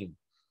this team.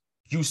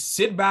 You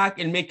sit back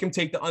and make him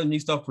take the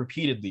underneath stuff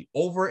repeatedly,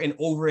 over and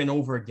over and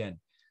over again.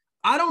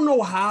 I don't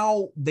know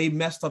how they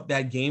messed up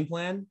that game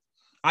plan.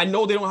 I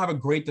know they don't have a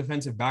great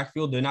defensive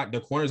backfield.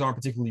 Their corners aren't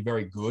particularly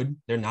very good.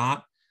 They're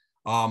not.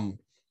 And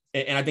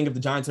I think if the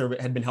Giants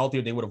had been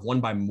healthier, they would have won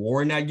by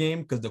more in that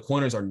game, because the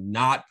corners are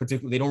not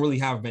particularly. They don't really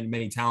have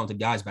many talented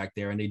guys back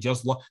there, and they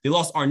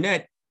lost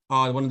Arnett,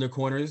 one of their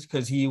corners,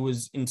 because he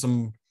was on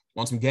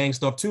some gang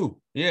stuff too.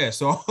 Yeah,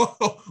 so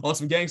on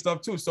some gang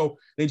stuff too. So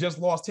they just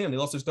lost him. They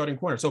lost their starting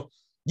corner. So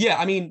yeah,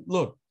 I mean,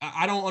 look,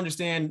 I don't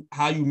understand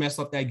how you mess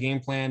up that game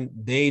plan.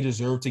 They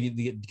deserve to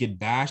get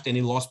bashed, and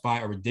they lost by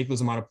a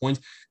ridiculous amount of points.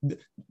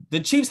 The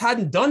Chiefs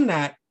hadn't done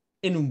that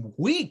in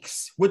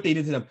weeks. What they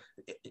did to them.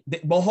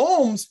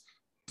 Mahomes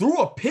threw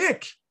a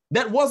pick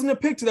that wasn't a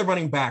pick to the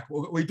running back,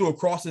 where he threw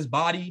across his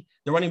body.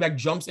 The running back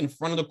jumps in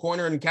front of the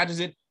corner and catches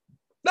it.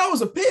 That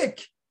was a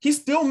pick. He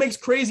still makes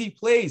crazy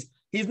plays.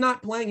 He's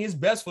not playing his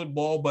best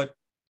football, but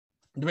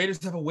the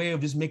Raiders have a way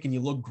of just making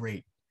you look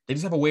great. They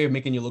just have a way of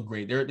making you look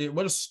great. They're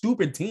what a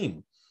stupid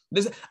team.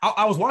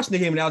 I was watching the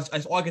game,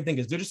 and all I could think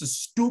is they're just a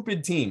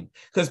stupid team,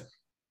 because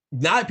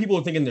now people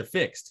are thinking they're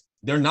fixed.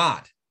 They're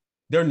not.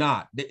 They're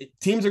not.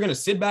 Teams are going to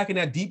sit back in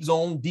that deep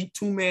zone, deep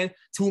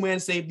two-man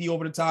safety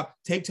over the top,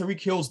 take Tyreek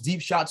Hill's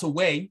deep shots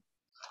away,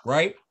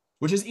 right?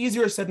 Which is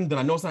easier said than done.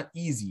 I know it's not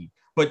easy,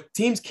 but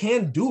teams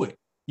can do it.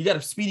 You got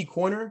a speedy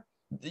corner.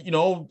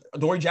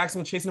 Dory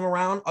Jackson was chasing him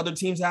around. Other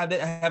teams have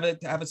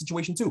a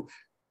situation too.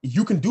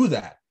 You can do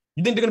that.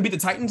 You think they're going to beat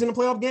the Titans in a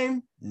playoff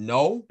game?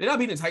 No, they're not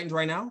beating the Titans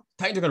right now.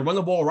 Titans are going to run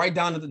the ball right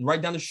down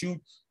the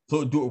chute,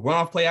 do a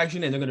run-off play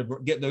action, and they're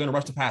going to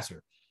rush the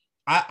passer.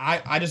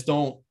 I just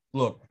don't.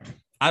 Look,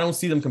 I don't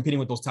see them competing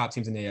with those top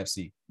teams in the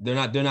AFC. They're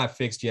not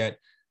fixed yet.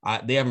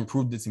 They haven't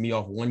proved it to me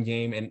off one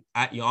game. And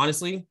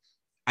honestly,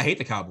 I hate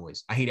the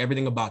Cowboys. I hate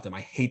everything about them.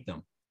 I hate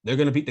them. The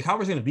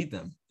Cowboys are gonna beat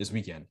them this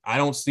weekend. I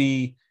don't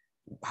see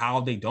how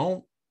they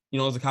don't.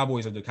 The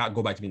Cowboys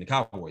go back to being the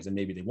Cowboys, and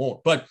maybe they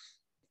won't. But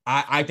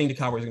I think the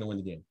Cowboys are gonna win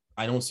the game.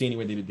 I don't see any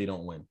way they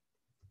don't win.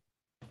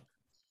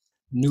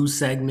 New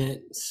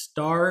segment: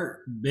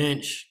 start,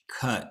 bench,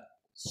 cut.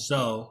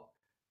 So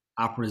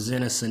I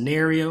present a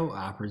scenario,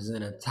 I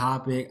present a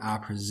topic, I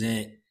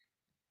present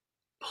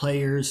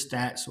players,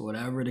 stats,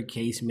 whatever the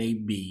case may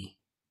be.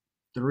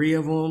 3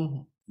 of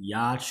them,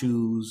 y'all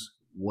choose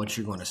what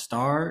you're going to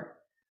start,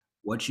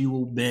 what you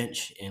will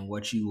bench, and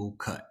what you will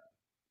cut.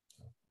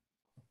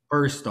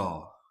 First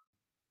off,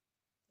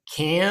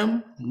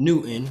 Cam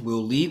Newton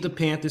will lead the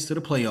Panthers to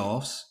the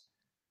playoffs.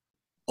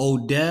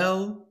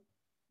 Odell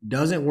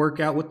doesn't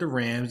work out with the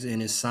Rams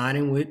and is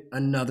signing with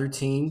another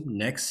team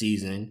next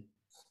season.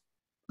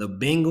 The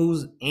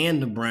Bengals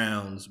and the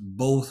Browns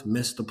both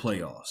missed the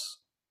playoffs.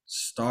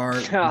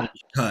 Start,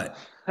 cut.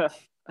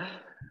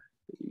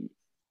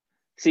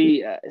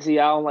 See, I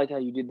don't like how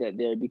you did that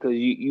there because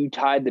you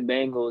tied the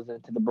Bengals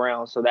into the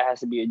Browns, so that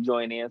has to be a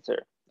joint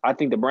answer. I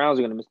think the Browns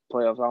are going to miss the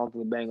playoffs. I don't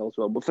think the Bengals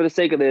will. But for the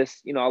sake of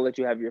this, I'll let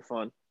you have your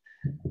fun.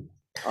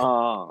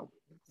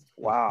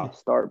 Wow,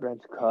 start,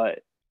 bench, cut.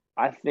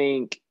 I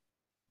think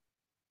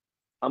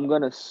I'm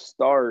going to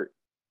start.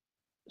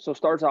 So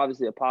start's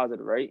obviously a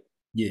positive, right?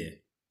 Yeah.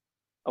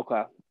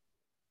 Okay.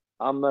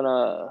 I don't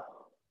know.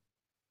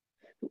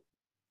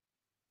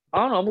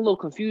 I'm a little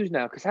confused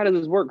now because how does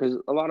this work? Because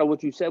a lot of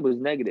what you said was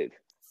negative.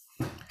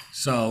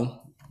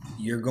 So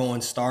you're going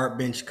start,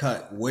 bench,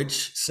 cut.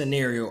 Which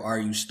scenario are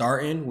you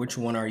starting? Which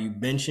one are you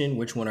benching?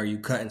 Which one are you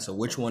cutting? So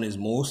which one is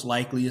most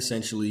likely,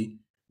 essentially,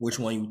 which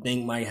one you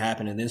think might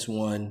happen, and this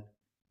one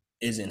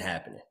isn't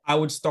happening? I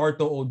would start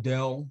the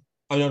Odell.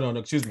 Oh, no,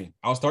 excuse me.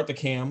 I'll start the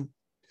Cam.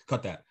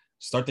 Cut that.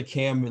 Start the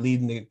Cam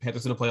leading the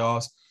Panthers to the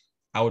playoffs.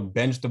 I would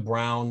bench the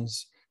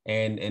Browns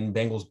and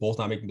Bengals both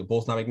not making the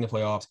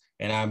playoffs.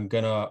 And I'm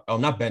gonna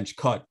not bench,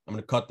 cut. I'm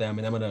gonna cut them,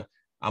 and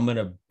I'm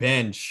gonna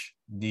bench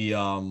the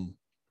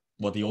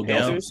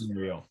Odell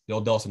scenario. The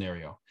Odell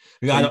scenario.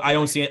 Because I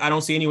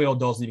don't see any way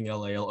Odell's leaving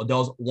LA.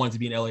 Odell's wanted to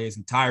be in LA his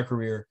entire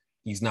career.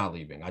 He's not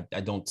leaving.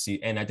 I don't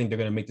see, and I think they're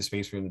gonna make the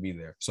space for him to be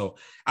there. So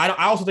I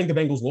also think the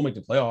Bengals will make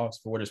the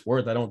playoffs for what it's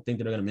worth. I don't think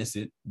they're gonna miss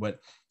it, but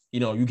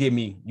you gave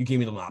me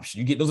the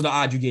option. Those are the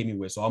odds you gave me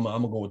with, so I'm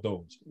gonna go with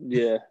those.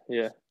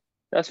 Yeah,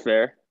 that's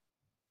fair.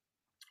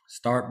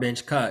 Start,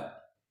 bench, cut.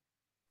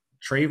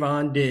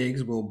 Trayvon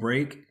Diggs will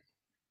break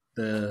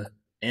the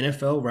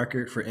NFL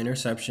record for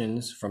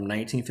interceptions from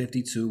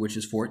 1952, which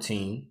is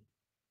 14.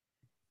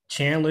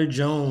 Chandler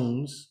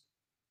Jones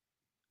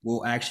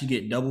will actually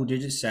get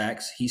double-digit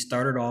sacks. He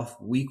started off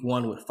week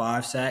 1 with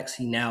 5 sacks.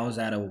 He now is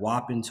at a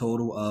whopping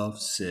total of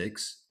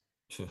 6.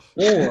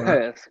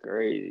 That's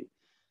crazy.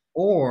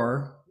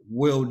 Or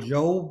will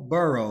Joe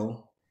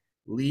Burrow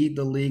lead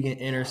the league in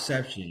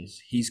interceptions?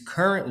 He's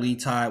currently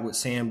tied with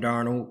Sam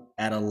Darnold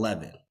at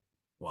 11.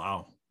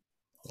 Wow.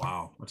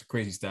 That's a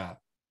crazy stat.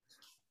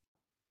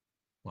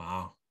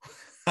 Wow.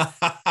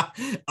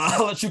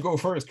 I'll let you go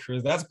first,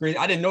 Chris. That's great.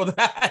 I didn't know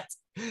that.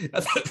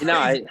 That's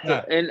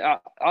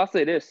I'll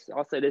say this.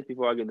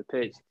 Before I get the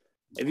picks.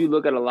 If you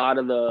look at a lot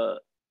of the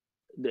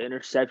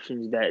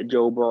interceptions that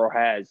Joe Burrow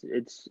has,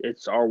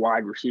 it's our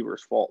wide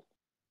receivers' fault.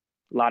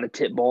 A lot of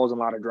tip balls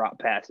and a lot of drop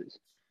passes.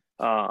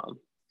 I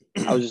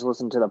was just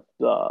listening to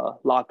the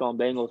Locked On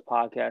Bengals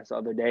podcast the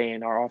other day,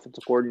 and our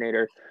offensive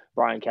coordinator,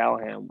 Brian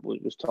Callahan,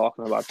 was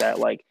talking about that.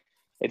 Like,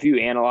 if you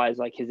analyze,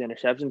 like, his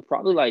interceptions,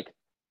 probably, like,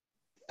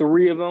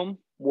 3 of them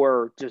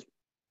were just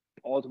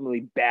ultimately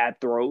bad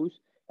throws,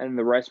 and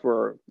the rest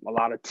were a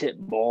lot of tip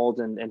balls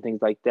and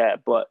things like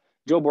that. But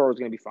Joe Burrow is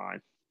going to be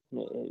fine.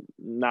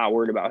 Not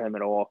worried about him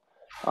at all.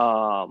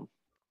 All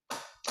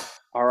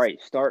right,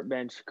 start,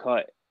 bench,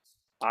 cut.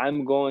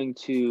 I'm going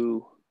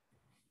to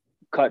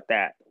cut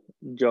that.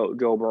 Joe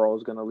Burrow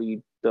is going to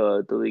lead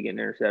the league in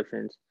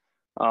interceptions.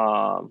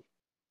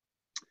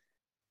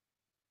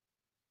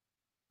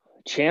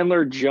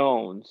 Chandler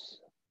Jones,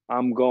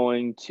 I'm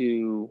going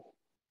to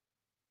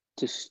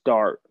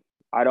start.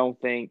 I don't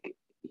think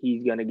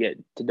he's going to get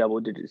to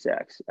double-digit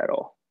sacks at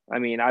all. I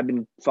mean, I've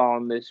been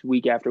following this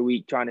week after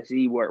week trying to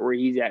see where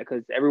he's at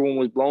because everyone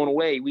was blown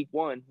away week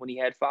 1 when he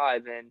had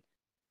 5, and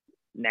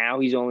now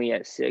he's only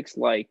at 6.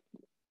 Like,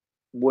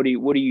 what are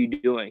you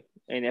doing?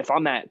 And if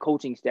I'm that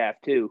coaching staff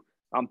too,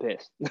 I'm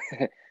pissed.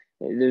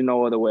 There's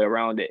no other way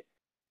around it.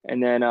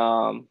 And then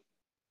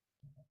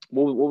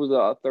what was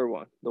the third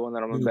one? The one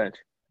that I'm gonna bench.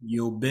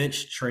 You'll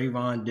bench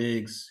Trayvon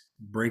Diggs,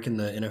 breaking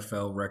the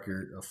NFL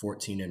record of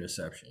 14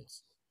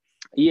 interceptions.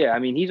 Yeah, I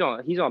mean he's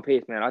on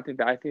pace, man. I think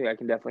that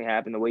can definitely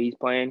happen the way he's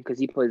playing because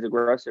he plays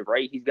aggressive,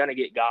 right? He's gonna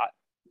get got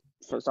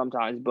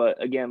sometimes,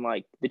 but again,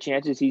 like the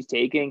chances he's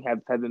taking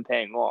have been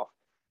paying off.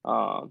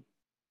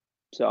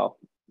 So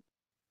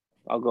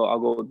I'll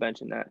go with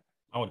benching that.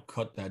 I would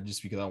cut that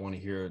just because I don't want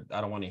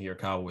to hear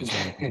Cowboys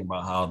talking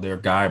about how their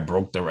guy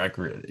broke the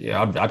record.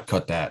 Yeah, I'd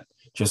cut that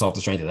just off the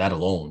strength of that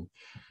alone.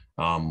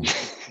 I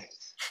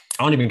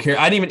don't even care.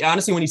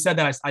 Honestly, when he said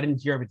that, I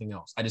didn't hear everything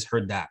else. I just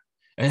heard that.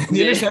 And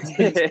the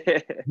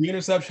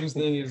interceptions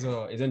thing is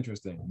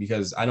interesting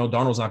because I know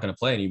Darnold's not going to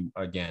play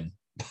again.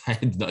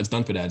 It's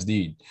done for that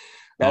deed.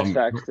 That's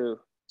facts too.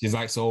 She's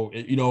like, so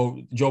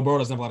Joe Burrow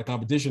doesn't have a lot of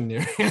competition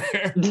there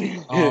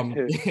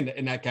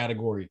in that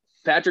category.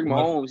 Patrick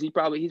Mahomes, he's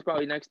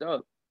probably next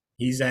up.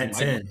 He's at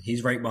 10.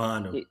 He's right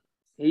behind him.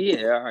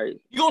 Yeah, all right.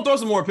 You're gonna throw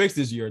some more picks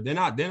this year. They're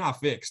not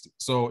fixed.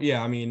 So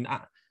yeah, I mean,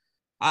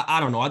 I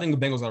don't know. I think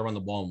the Bengals gotta run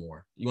the ball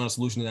more. You want a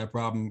solution to that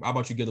problem? How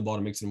about you give the ball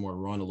to Mixon more,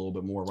 run a little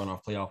bit more, run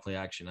off play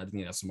action? I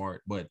think that's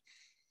smart. But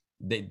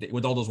they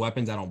with all those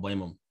weapons, I don't blame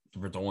them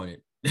for throwing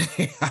it.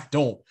 I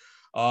don't.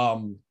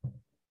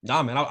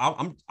 Nah, man.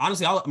 I'm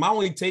honestly, my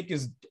only take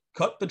is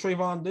cut the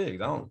Trayvon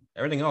Diggs.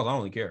 Everything else, I don't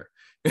really care.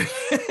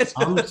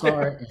 I'm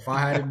sorry. If I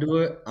had to do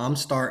it, I'm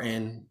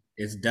starting.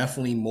 It's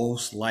definitely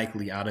most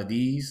likely out of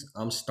these.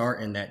 I'm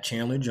starting that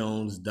Chandler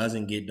Jones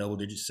doesn't get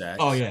double-digit sacks.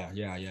 Oh,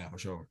 yeah, for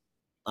sure.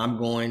 I'm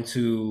going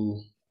to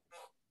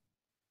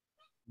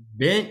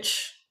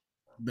bench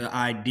the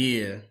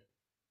idea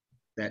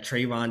that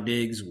Trayvon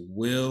Diggs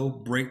will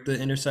break the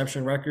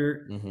interception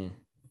record. Mm-hmm.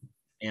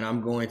 And I'm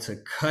going to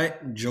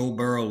cut Joe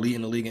Burrow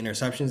leading the league in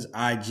interceptions.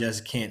 I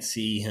just can't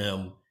see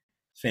him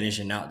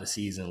finishing out the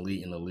season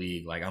leading the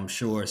league. Like, I'm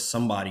sure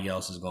somebody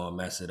else is going to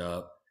mess it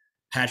up.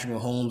 Patrick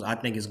Mahomes, I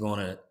think he's going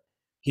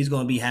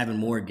to be having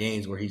more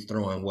games where he's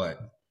throwing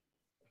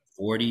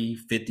 40,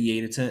 50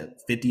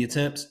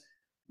 attempts,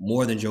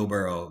 more than Joe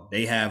Burrow.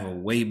 They have a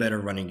way better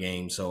running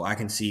game. So I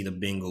can see the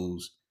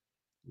Bengals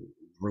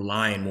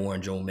relying more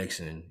on Joe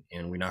Mixon,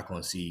 and we're not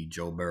going to see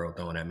Joe Burrow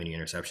throwing that many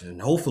interceptions.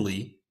 And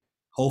hopefully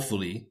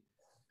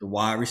the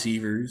wide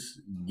receivers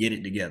get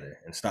it together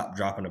and stop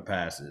dropping the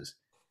passes.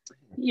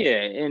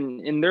 Yeah,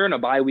 and they're in a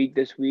bye week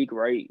this week,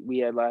 right? We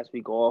had last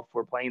week off.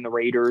 We're playing the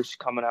Raiders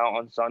coming out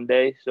on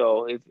Sunday.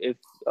 So if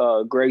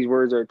Greg's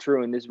words are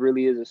true and this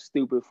really is a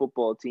stupid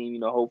football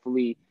team,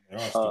 hopefully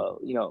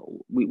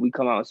we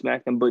come out and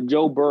smack them. But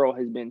Joe Burrow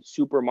has been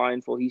super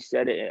mindful. He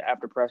said it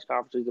after press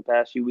conferences the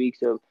past few weeks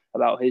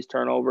about his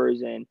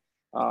turnovers, and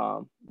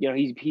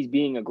he's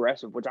being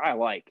aggressive, which I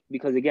like,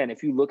 because again,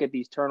 if you look at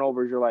these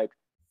turnovers, you're like,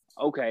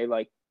 okay,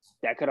 like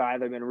that could have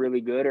either been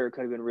really good or it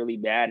could have been really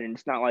bad. And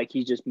it's not like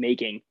he's just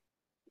making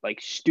like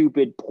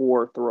stupid,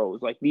 poor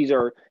throws. Like these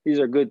are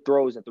good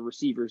throws that the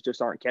receivers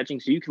just aren't catching.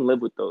 So you can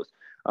live with those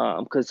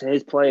because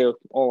his play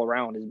all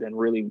around has been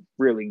really,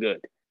 really good.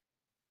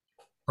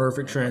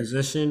 Perfect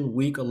transition.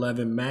 Week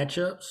 11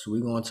 matchups.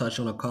 We're going to touch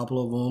on a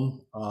couple of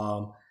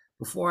them.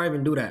 Before I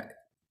even do that,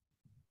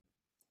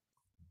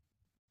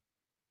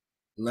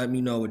 let me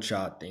know what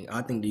y'all think.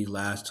 I think these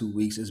last 2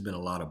 weeks, it's been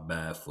a lot of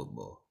bad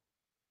football.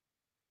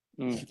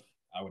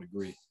 I would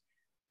agree.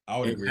 I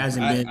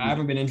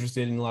haven't been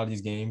interested in a lot of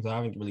these games. I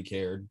haven't really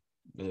cared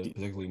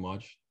particularly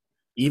much.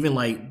 Even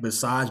like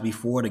besides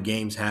before the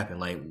games happen,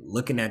 like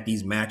looking at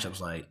these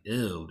matchups, like,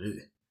 ew,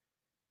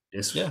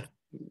 this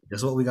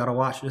what we got to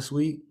watch this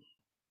week?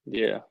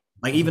 Yeah.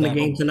 Like even the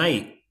game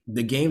tonight,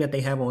 the game that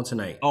they have on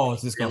tonight. Oh,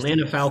 it's disgusting.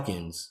 Atlanta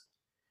Falcons.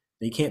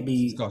 They can't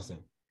be. It's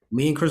disgusting.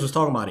 Me and Chris was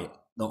talking about it.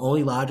 The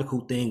only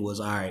logical thing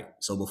was, all right,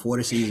 so before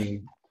the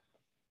season,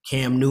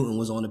 Cam Newton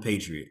was on the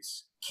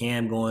Patriots.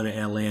 Cam going to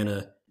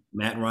Atlanta.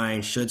 Matt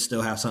Ryan should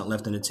still have something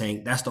left in the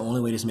tank. That's the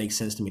only way this makes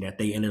sense to me, that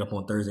they ended up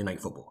on Thursday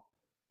Night Football.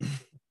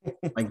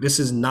 Like, this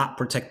is not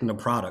protecting the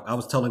product. I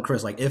was telling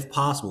Chris, like, if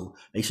possible,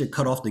 they should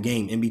cut off the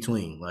game in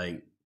between.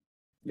 Like,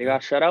 they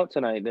got shut out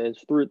tonight.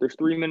 There's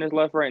 3 minutes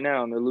left right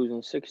now, and they're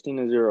losing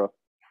 16-0.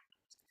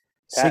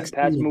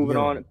 Pat's moving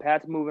on.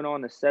 Pat's moving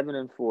on to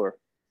 7-4.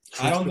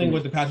 I don't think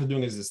what the Pats are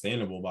doing is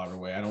sustainable, by the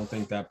way. I don't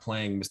think that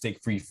playing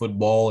mistake-free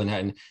football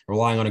and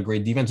relying on a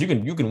great defense, you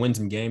can win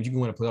some games. You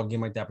can win a playoff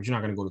game like that, but you're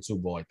not going to go to the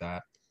Super Bowl like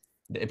that.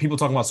 If people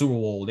talking about Super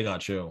Bowl, they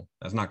got to chill.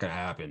 That's not going to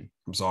happen.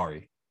 I'm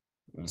sorry.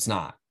 It's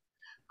not.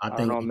 I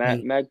don't know.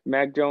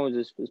 Mac Jones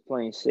is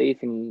playing safe,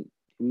 and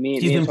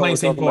he's been playing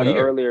safe all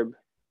year. Earlier,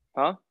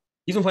 huh?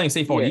 He's been playing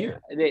safe all year.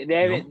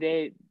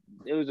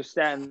 It was a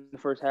stat in the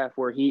first half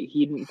where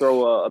he didn't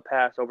throw a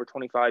pass over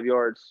 25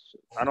 yards.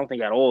 I don't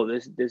think at all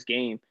this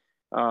game.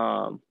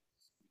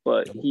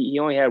 But he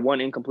only had one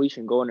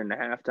incompletion going into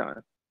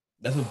halftime.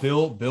 That's what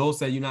Bill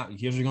said. Here's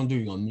what you're gonna do.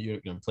 You're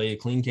gonna play a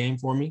clean game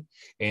for me,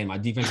 and my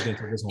defense is gonna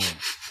take us home.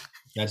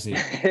 That's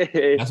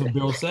it. That's what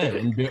Bill said.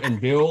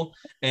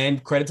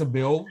 And credit to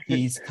Bill,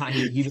 he's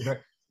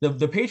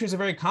the Patriots are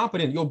very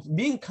competent.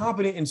 Being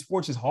competent in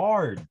sports is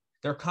hard.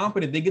 They're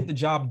competent. They get the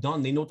job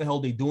done. They know what the hell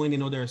they're doing. They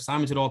know their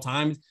assignments at all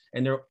times,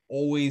 and they're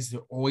always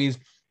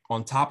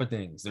on top of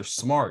things. They're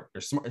smart.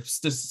 The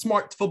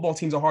smart football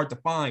teams are hard to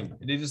find.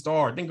 They just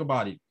are. Think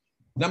about it.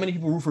 Not many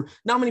people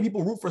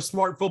root for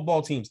smart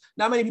football teams.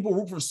 Not many people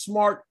root for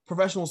smart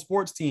professional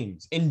sports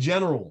teams in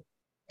general.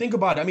 Think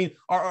about it. I mean,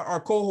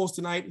 our co-host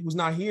tonight, who's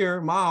not here,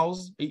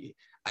 Miles, he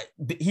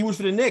was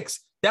for the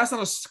Knicks. That's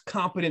not a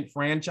competent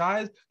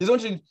franchise. You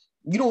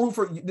don't root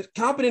for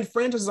competent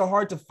franchises are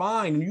hard to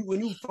find.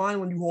 When you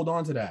hold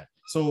on to that.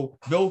 So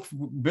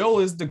Bill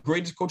is the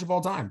greatest coach of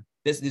all time.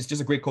 It's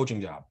just a great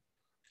coaching job.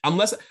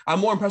 I'm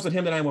more impressed with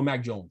him than I am with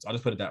Mac Jones. I'll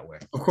just put it that way.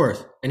 Of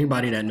course,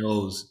 anybody that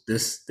knows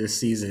this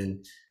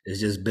season is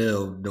just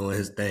Bill doing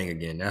his thing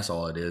again. That's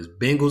all it is.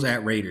 Bengals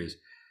at Raiders.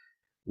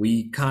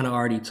 We kind of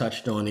already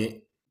touched on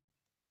it.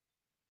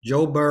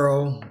 Joe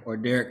Burrow or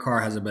Derek Carr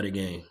has a better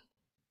game?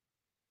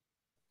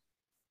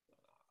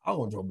 I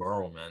want Joe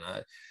Burrow, man.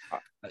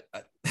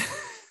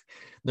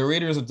 The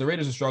Raiders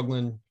are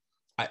struggling.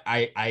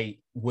 I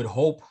would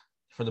hope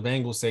for the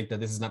Bengals' sake that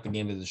this is not the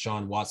game that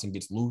Deshaun Watson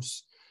gets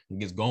loose and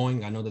gets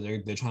going. I know that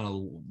they're trying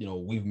to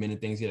weave minute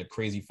things. He had a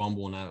crazy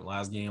fumble in that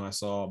last game I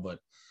saw, but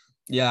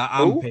yeah,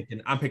 I'm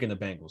picking the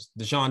Bengals.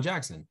 Deshaun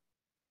Jackson.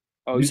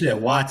 Oh, you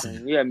said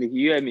Watson. You had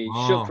me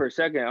shook for a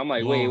second. I'm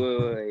like,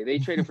 wait. They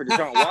traded for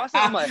Deshaun Watson?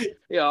 I'm like,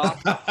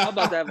 I'm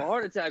about to have a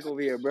heart attack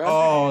over here, bro.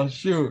 Oh,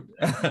 shoot.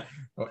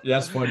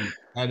 That's funny.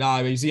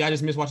 You see, I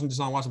just miss watching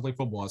Deshaun Watson play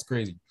football. It's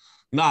crazy.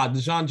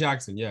 Deshaun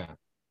Jackson, yeah.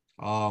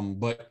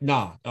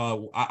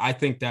 I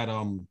think that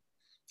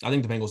I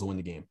think the Bengals will win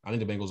the game. I think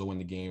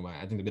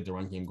they get the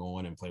run game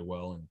going and play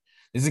well. And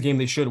this is a game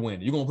they should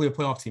win. You're gonna play a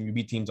playoff team, you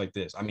beat teams like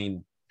this. I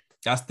mean,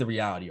 that's the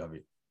reality of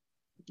it.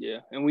 Yeah,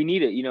 and we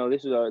need it.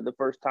 This is the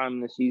first time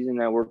in the season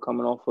that we're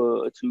coming off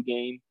a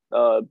 2-game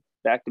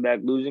back-to-back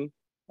losing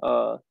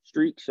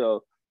streak.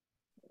 So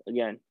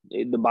again,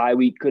 the bye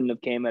week couldn't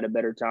have came at a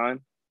better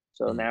time.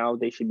 So now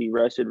they should be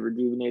rested,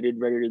 rejuvenated,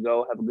 ready to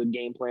go, have a good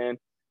game plan,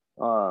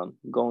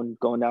 going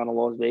down to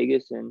Las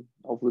Vegas and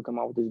hopefully come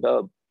out with this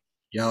dub.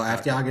 Yo,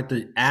 after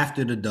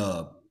the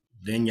dub,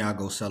 then y'all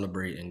go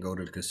celebrate and go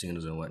to the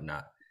casinos and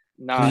whatnot.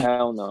 Nah,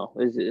 hell no.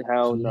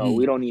 Hell no.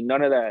 We don't need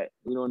none of that.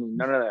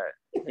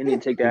 They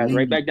need to take that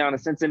right back down to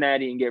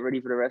Cincinnati and get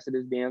ready for the rest of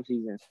this damn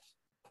season.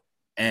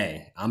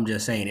 Hey, I'm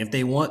just saying, if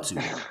they want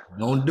to,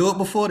 don't do it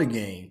before the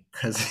game,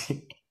 because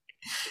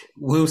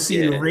we'll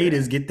see the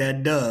Raiders get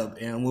that dub,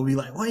 and we'll be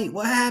like, wait,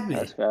 what happened?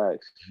 That's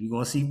facts. You're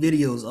going to see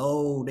videos.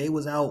 Oh, they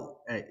was out.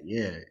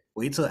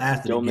 Wait till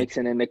after Joe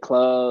Mixon in the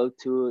club,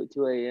 2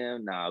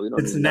 a.m. Nah, we don't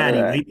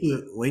Cincinnati,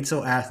 wait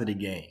till after the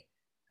game.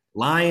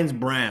 Lions,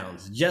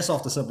 Browns, just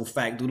off the simple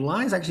fact, do the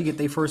Lions actually get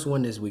their first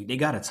win this week? They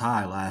got a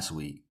tie last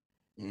week.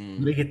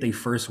 Do they get their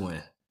first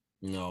win?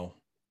 No.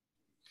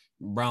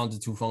 Browns are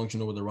too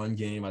functional with the run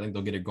game. I think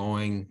they'll get it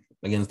going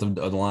against the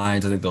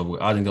Lions. I think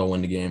they'll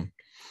win the game.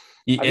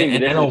 Not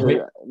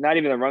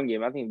even the run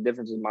game. I think the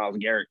difference is Myles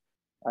Garrett.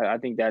 I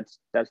think that's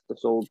the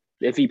sole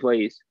if he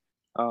plays.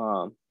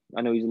 I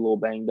know he's a little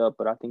banged up,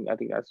 but I think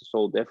that's the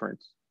sole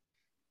difference.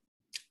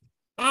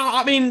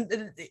 I think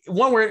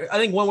one way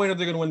that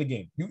they're going to win the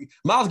game.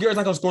 Myles Garrett's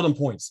not going to score them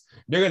points.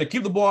 They're going to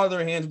keep the ball out of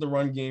their hands with the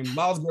run game.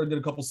 Myles Garrett did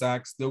a couple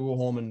sacks. They'll go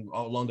home and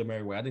along the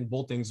merry way. I think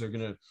both things are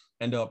going to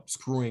end up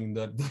screwing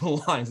the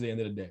Lions at the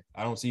end of the day.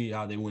 I don't see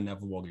how they win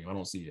that football game. I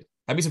don't see it.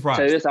 I'd be surprised.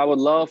 Say this, I would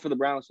love for the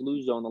Browns to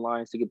lose on the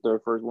Lions to get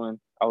their first win.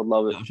 I would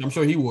love it. I'm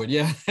sure he would.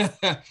 Yeah.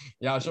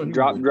 Yeah, I'm sure he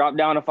would. Drop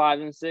down to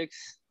 5-6.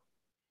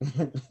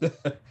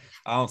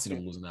 I don't see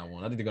them losing that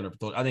one.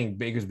 I think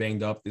Baker's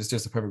banged up. It's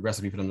just a perfect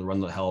recipe for them to run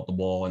the hell up the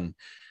ball, and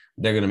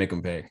they're gonna make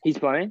him pay. He's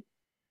playing.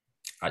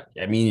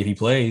 I mean, if he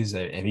plays,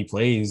 they're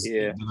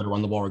gonna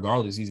run the ball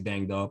regardless. He's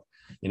banged up.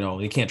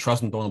 They can't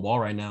trust him throwing the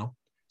ball right now.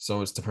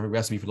 So it's the perfect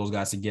recipe for those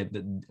guys to get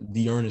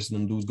the Ernest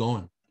and them dudes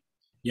going.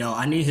 Yo,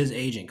 I need his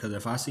agent, because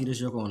if I see this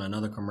joke on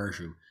another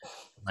commercial,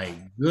 like,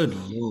 good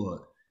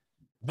Lord.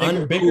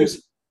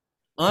 Baker's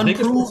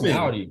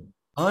personality.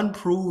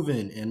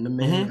 Unproven, and the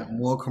man got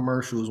more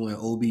commercials when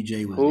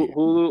OBJ was there.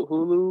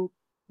 Hulu,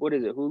 what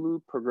is it?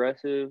 Hulu,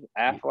 Progressive,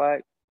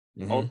 Aflac,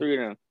 all three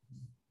of them.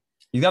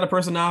 He's got a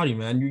personality,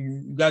 man.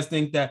 You guys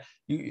think that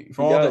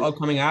for all the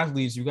upcoming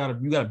athletes, you gotta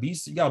be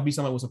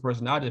somebody with a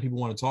personality that people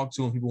want to talk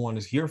to and people want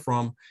to hear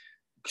from.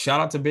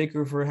 Shout out to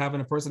Baker for having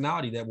a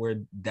personality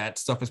where that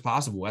stuff is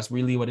possible. That's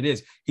really what it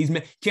is.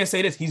 Can't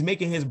say this. He's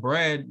making his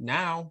bread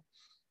now.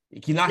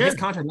 His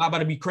contract not about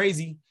to be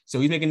crazy. So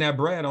he's making that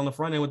bread on the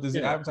front end with his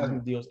advertising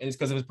deals, and it's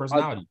because of his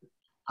personality.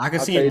 I can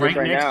see him right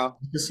next. I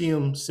can see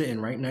him sitting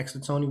right next to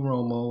Tony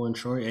Romo and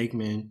Troy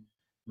Aikman in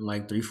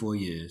like 3-4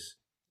 years.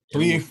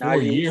 3 or 4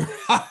 years.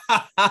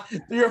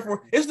 3 or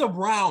 4. It's the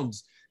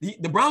Browns.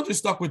 The Browns are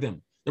stuck with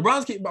him. The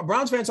Browns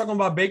fans talking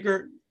about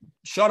Baker.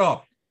 Shut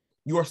up.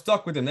 You are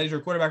stuck with him. That is your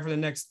quarterback for the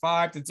next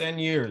 5 to 10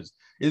 years.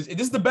 Is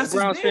this the best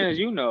Browns fans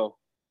you know?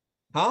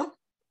 Huh?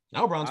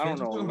 No Browns fans.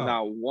 I don't know.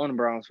 Not one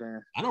Browns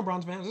fan. I know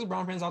Browns fans. There's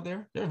Browns fans out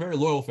there. They're a very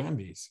loyal fan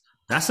base.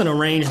 That's an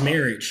arranged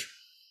marriage.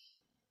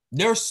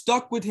 They're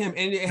stuck with him,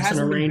 and it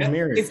hasn't been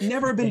better. It's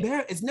never been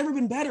better. It's never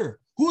been better.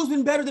 Who has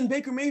been better than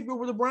Baker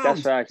Mayfield with the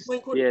Browns? That's facts.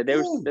 Yeah, they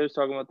were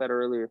talking about that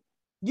earlier.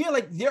 Yeah,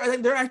 like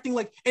they're acting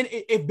like. And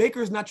if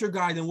Baker's not your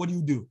guy, then what do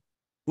you do?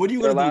 What do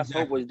you Their gonna do? Last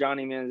hope was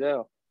Johnny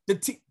Manziel. The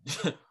team,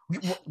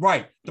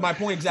 right? To my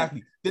point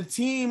exactly. The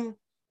team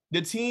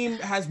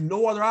has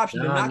no other option.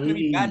 They're not going to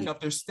be bad enough.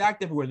 They're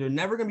stacked everywhere. They're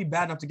never going to be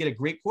bad enough to get a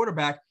great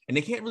quarterback, and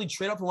they can't really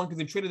trade up for one because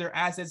they traded their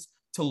assets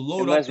to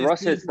load Unless up.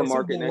 Russ hits the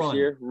market next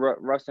year.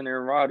 Russ and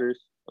Aaron Rodgers.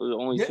 Those are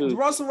only two.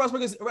 Russell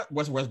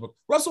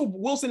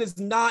Wilson is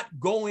not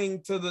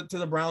going to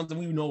the Browns, and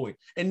we know it.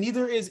 And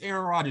neither is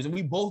Aaron Rodgers, and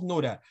we both know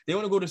that. They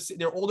want to go to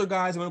their older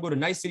guys. They want to go to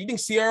nice city. You think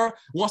Sierra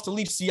wants to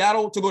leave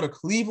Seattle to go to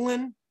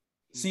Cleveland?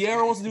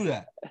 Sierra wants to do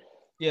that.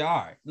 Yeah, all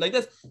right. Like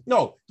that's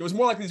no. There was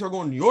more likely her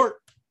going to New York,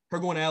 her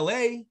going to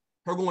LA,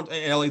 her going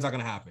to LA is not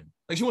going to happen.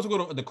 Like she wants to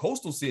go to the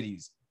coastal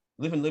cities,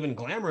 live in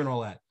glamour and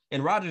all that.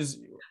 And Rodgers,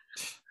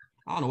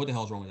 I don't know what the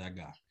hell's wrong with that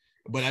guy,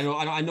 but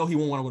I know he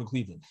won't want to go to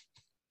Cleveland.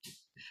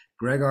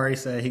 Greg already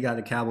said he got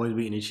the Cowboys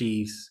beating the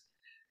Chiefs.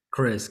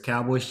 Chris,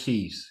 Cowboys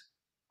Chiefs.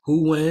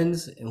 Who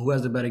wins and who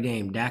has the better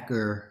game, Dak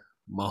or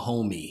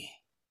Mahomes?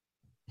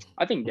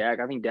 I think Dak.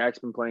 I think Dak's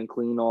been playing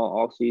clean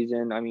all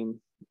season. I mean,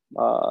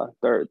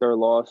 their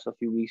loss a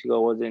few weeks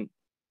ago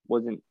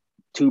wasn't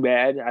too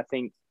bad. I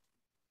think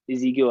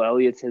Ezekiel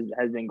Elliott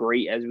has been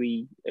great as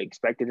we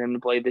expected him to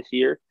play this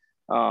year.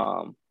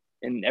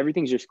 And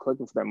everything's just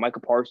clicking for them. Micah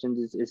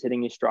Parsons is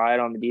hitting his stride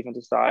on the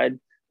defensive side.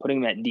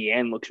 Putting that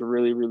DN looks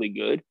really, really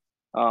good.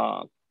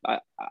 I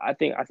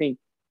think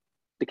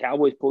the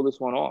Cowboys pull this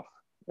one off.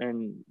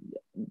 And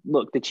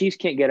look, the Chiefs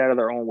can't get out of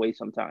their own way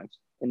sometimes,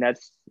 and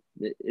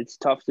it's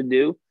tough to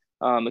do,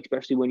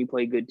 especially when you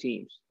play good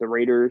teams. The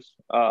Raiders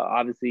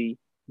obviously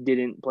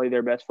didn't play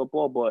their best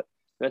football, but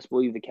best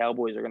believe the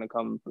Cowboys are going to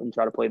come and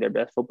try to play their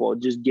best football.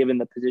 Just given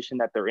the position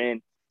that they're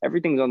in,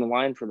 everything's on the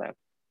line for them.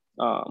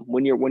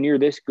 When you're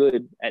this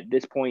good at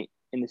this point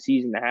in the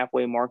season, the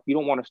halfway mark, you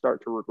don't want to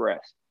start to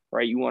regress,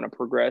 right? You want to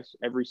progress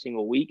every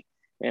single week.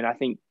 And I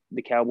think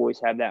the Cowboys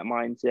have that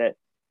mindset,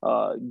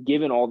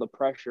 given all the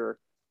pressure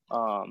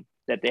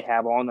that they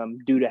have on them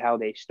due to how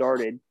they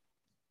started,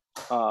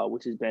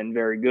 which has been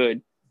very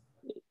good.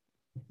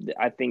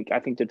 I think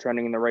they're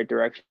trending in the right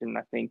direction.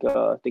 I think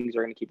things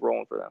are going to keep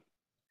rolling for them.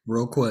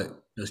 Real quick,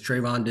 does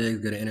Trayvon Diggs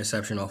get an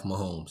interception off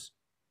Mahomes?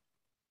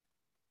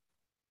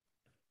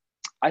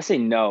 I say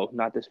no,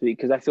 not this week,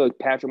 because I feel like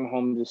Patrick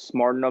Mahomes is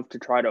smart enough to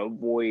try to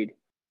avoid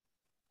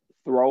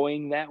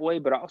throwing that way,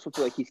 but I also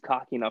feel like he's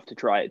cocky enough to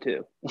try it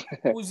too.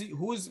 Who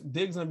is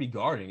Diggs going to be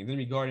guarding? He's going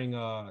to be guarding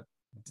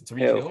Tyreek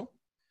Hill?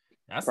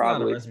 That's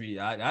probably not a recipe.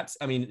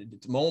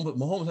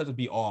 Mahomes has to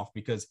be off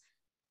because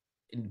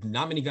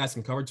not many guys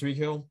can cover Tyreek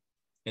Hill.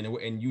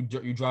 And you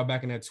draw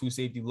back in that two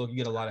safety look, you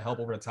get a lot of help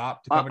over the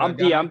top to cover that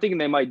guy. Yeah, I'm thinking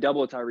they might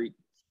double Tyreek.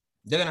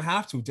 They're gonna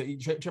have to.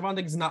 Trayvon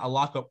Diggs is not a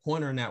lockup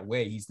corner in that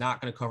way. He's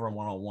not gonna cover him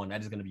one-on-one. That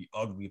is gonna be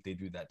ugly if they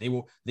do that. They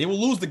will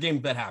lose the game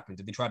if that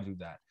happens, if they try to do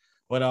that.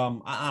 But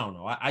I don't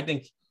know. I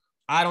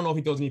don't know if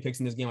he throws any picks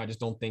in this game. I just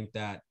don't think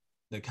that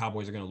the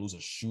Cowboys are gonna lose a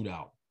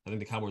shootout. I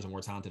think the Cowboys are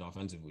more talented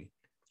offensively.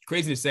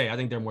 Crazy to say, I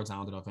think they're more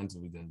talented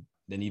offensively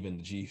than even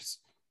the Chiefs.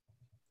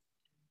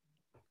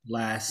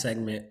 Last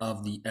segment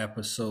of the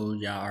episode.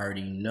 Y'all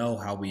already know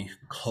how we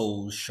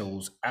close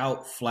shows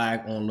out.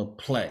 Flag on the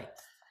play.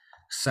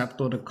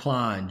 Accept or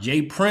decline.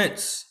 Jay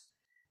Prince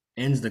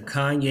ends the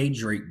Kanye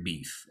Drake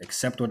beef.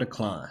 Accept or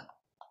decline.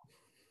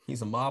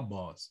 He's a mob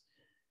boss.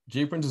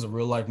 Jay Prince is a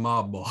real life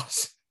mob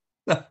boss.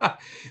 When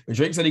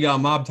Drake said he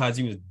got mob ties,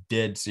 he was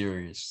dead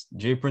serious.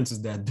 Jay Prince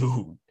is that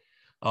dude.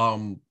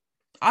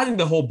 I think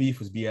the whole beef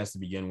was BS to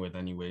begin with,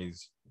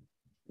 anyways.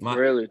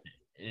 Really?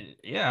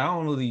 Yeah,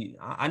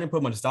 I didn't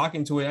put much stock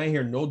into it. I didn't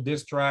hear no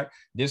diss tracks.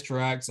 I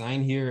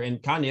didn't hear,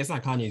 and Kanye, it's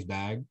not Kanye's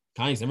bag.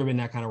 Kanye's never been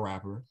that kind of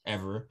rapper,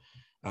 ever.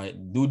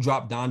 Dude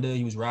dropped Donda.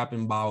 He was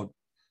rapping about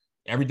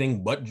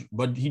everything, but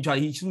he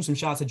threw some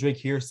shots at Drake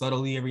here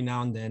subtly every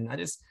now and then.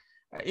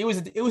 It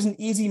was an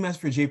easy mess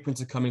for Jay Prince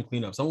to come and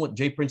clean up. Someone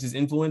Jay Prince's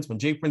influence. When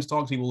Jay Prince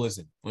talks, people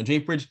listen. When Jay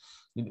Prince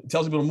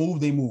tells people to move,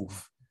 they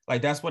move.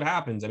 Like that's what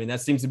happens. I mean,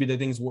 that seems to be the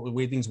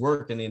way things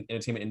work in the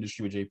entertainment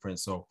industry with Jay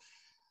Prince. So,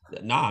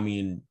 I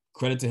mean,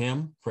 credit to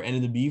him for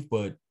ending the beef,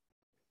 but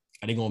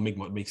I think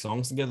gonna make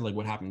songs together. Like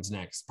what happens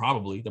next?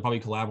 Probably they'll probably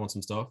collab on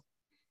some stuff.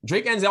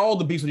 Drake ends all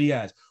the beefs that he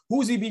has.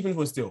 Who is he beefing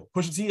with still?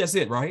 Pusha T. That's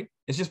it, right?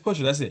 It's just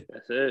Pusha. That's it.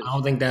 That's it. I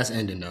don't think that's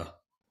ending though.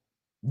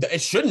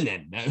 It shouldn't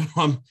end.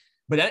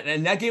 But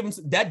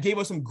that gave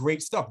us some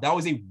great stuff. That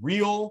was a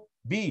real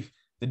beef.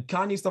 The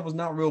Kanye stuff was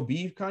not real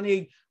beef.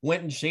 Kanye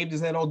went and shaved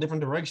his head all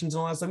different directions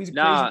and all that stuff. He's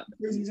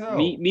crazy as hell.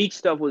 Meek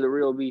stuff was a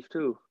real beef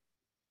too.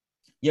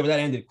 Yeah, but that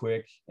ended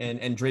quick,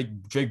 and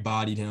Drake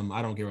bodied him.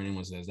 I don't care what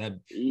anyone says. That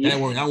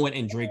went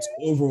in Drake's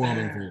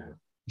overwhelming favor.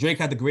 Drake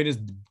had the greatest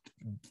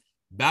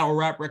battle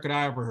rap record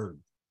I ever heard.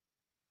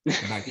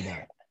 Back to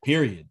back.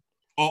 Period.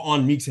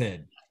 On Meek's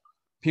head.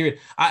 Period.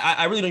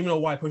 I really don't even know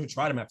why Pusha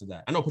tried him after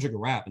that. I know Pusha can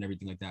rap and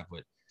everything like that,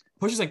 but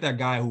Pusha's like that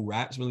guy who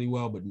raps really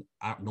well, but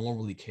no one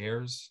really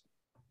cares.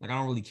 Like I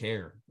don't really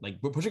care. Like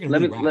Pusha can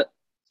really rap.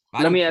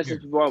 Let me ask this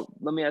before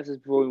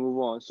we move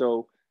on.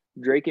 So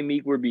Drake and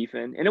Meek were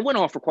beefing, and it went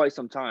on for quite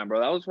some time, bro.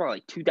 That was probably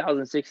like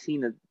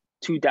 2016 to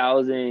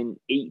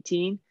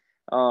 2018.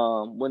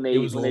 When they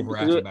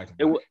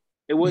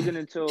it wasn't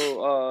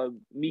until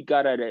Meek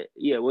got out of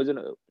it wasn't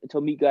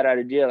until Meek got out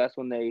of jail. That's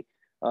when they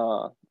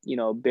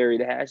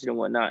buried the hatchet and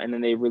whatnot, and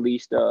then they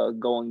released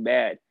Going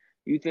Bad.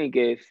 You think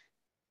if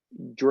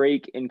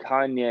Drake and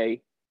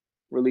Kanye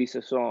release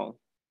a song,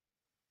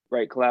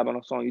 right, collab on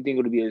a song, you think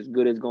it would be as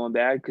good as Going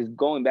Bad? Because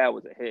Going Bad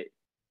was a hit.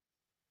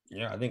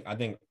 Yeah,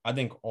 I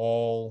think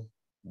all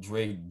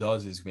Drake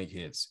does is make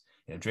hits.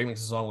 And if Drake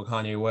makes a song with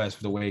Kanye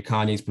West, the way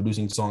Kanye's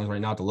producing songs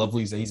right now, the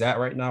levels that he's at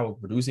right now with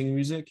producing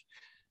music,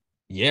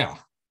 yeah,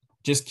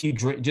 just keep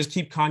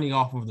Kanye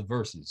off of the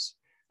verses.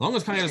 As long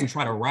as Kanye doesn't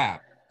try to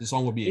rap, the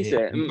song will be a hit.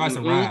 If he tries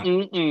to rap,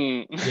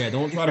 yeah,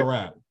 don't try to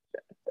rap.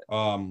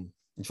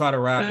 Try to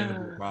rap,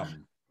 it'll be a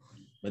problem.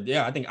 But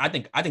yeah, I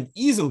think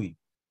easily,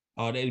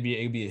 it'd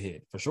be a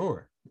hit for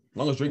sure. As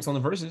long as Drake's on the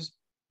verses.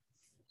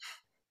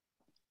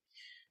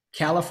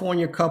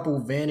 California couple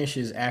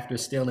vanishes after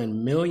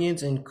stealing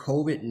millions in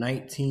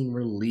COVID-19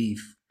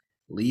 relief,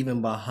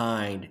 leaving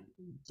behind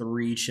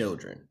 3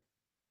 children.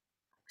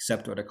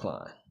 Accept or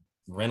decline?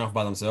 Ran off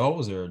by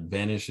themselves, or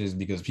vanishes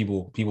because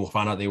people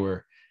found out they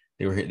were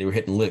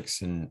hitting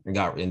licks and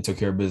took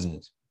care of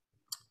business.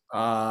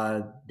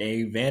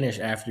 They vanished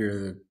after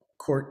the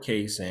court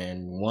case,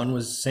 and one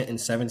was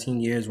sentenced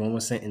 17 years, one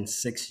was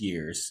sentenced 6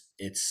 years.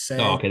 It's said.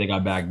 Oh, okay, they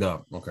got bagged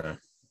up. Okay.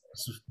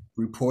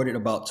 Reported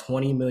about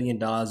 $20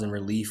 million in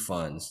relief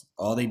funds.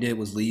 All they did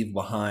was leave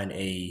behind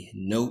a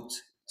note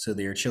to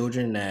their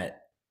children that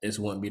this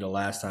wouldn't be the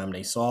last time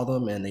they saw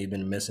them, and they've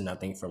been missing, I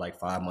think, for like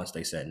 5 months.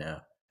 They said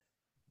now.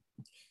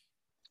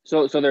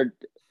 So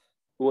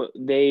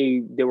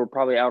they were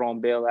probably out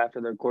on bail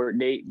after their court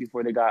date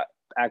before they got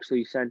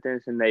actually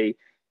sentenced, and they,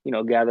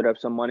 gathered up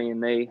some money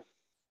and they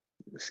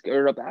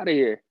scurried up out of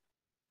here.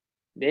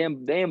 They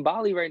in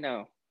Bali right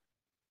now.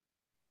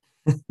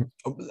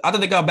 I thought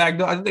they got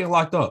bagged up. I think they got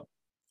locked up.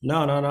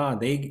 No.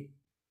 They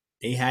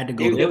had to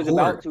go to court. It was court.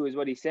 about to, is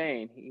what he's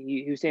saying.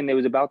 He was saying they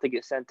was about to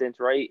get sentenced,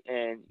 right?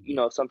 And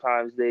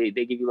sometimes they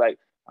give you like,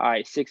 all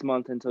right, 6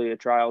 months until your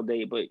trial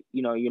date, but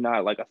you're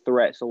not like a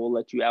threat, so we'll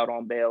let you out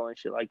on bail and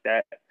shit like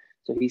that.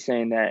 So he's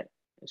saying that,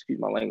 excuse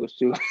my language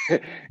too.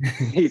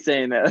 He's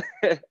saying that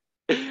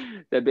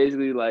that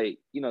basically, like,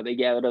 they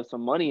gathered up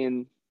some money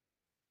and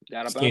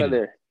got up out of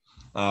there.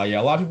 Yeah,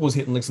 a lot of people was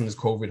hitting licks in this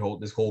whole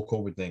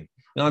COVID thing.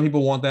 A lot of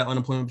people want that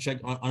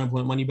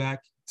unemployment money back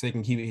so they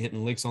can keep it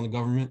hitting licks on the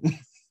government.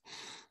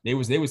 they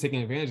was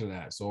taking advantage of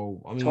that.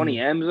 So I mean, 20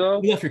 M's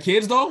though. Yeah, for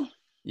kids though,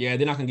 yeah,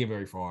 they're not gonna get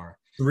very far.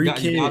 3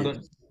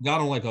 kids. God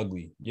don't like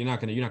ugly. You're not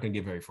gonna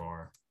get very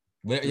far.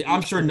 But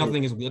I'm sure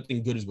nothing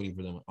good is waiting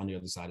for them on the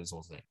other side of this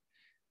whole thing.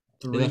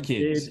 3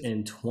 kids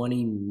and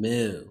 20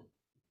 mil.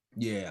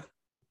 Yeah,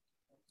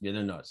 they're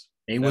nuts.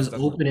 They was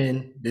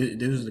opening.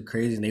 This was the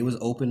crazy. They was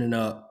opening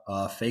up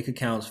fake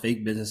accounts,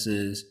 fake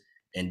businesses,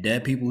 and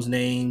dead people's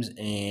names,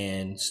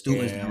 and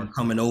students that were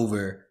coming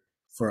over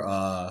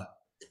for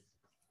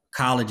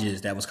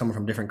colleges that was coming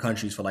from different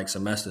countries for like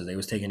semesters. They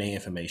was taking their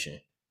information.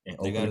 And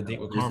they got a date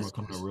with karma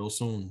coming up real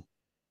soon.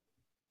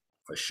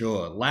 For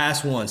sure.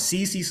 Last one.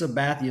 CC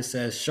Sabathia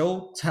says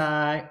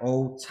Shohei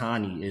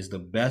Ohtani is the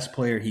best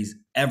player he's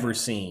ever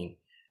seen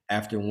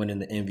after winning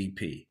the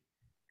MVP.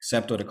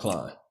 Accept or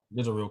decline?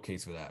 There's a real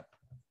case for that.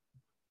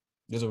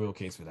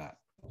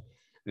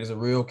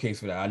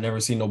 I never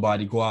seen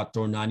nobody go out,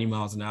 throw 90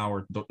 miles an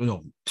hour,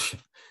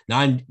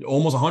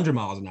 almost 100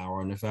 miles an hour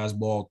on the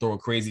fastball, throw a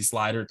crazy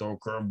slider, throw a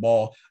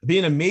curveball, be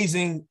an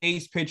amazing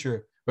ace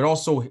pitcher, but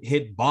also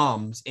hit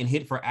bombs and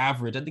hit for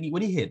average. I think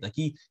what he hit, like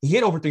he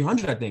hit over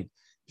 300. I think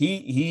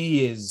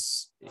he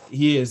is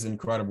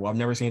incredible. I've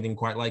never seen anything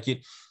quite like it.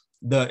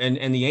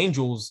 And the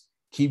Angels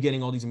keep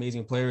getting all these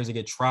amazing players. They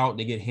get Trout,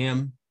 they get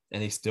him,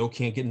 and they still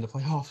can't get in the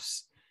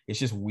playoffs. It's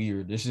just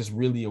weird. It's just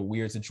really a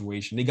weird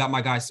situation. They got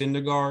my guy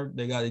Syndergaard.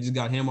 They just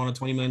got him on a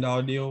 $20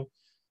 million deal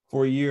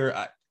for a year.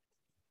 I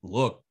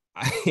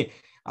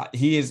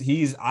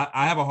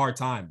have a hard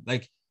time.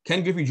 Like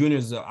Ken Griffey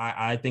Jr.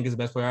 I think is the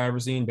best player I've ever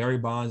seen. Barry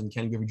Bonds and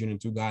Ken Griffey Jr.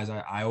 2 guys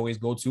I always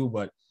go to,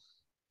 but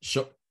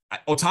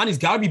Ohtani's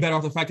got to be better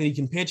off the fact that he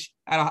can pitch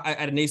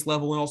at an ace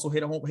level and also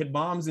hit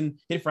bombs and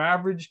hit for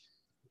average.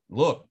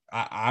 Look,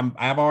 I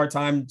have a hard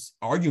time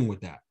arguing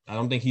with that. I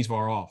don't think he's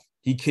far off.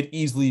 He could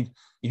easily,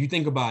 if you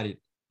think about it,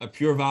 a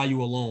pure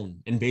value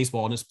alone in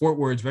baseball, in a sport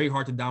where it's very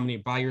hard to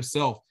dominate by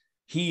yourself,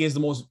 he is the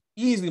most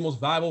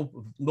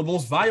valuable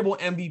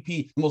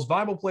MVP, the most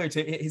valuable player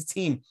to his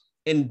team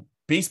in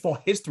baseball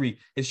history.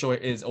 His show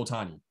is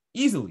Ohtani,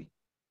 easily,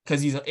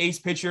 because he's an ace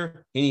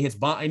pitcher and he hits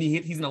bomb and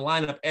he's in the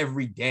lineup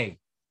every day.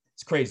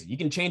 It's crazy. You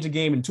can change a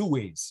game in 2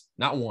 ways,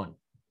 not one.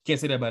 Can't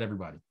say that about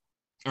everybody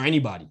or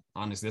anybody.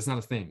 Honestly, that's not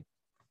a thing.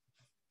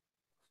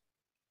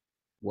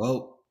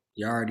 Well,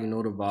 you already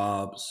know the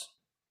vibes.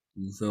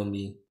 You feel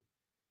me?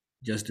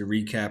 Just to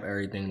recap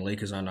everything, the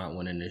Lakers are not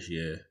winning this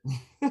year.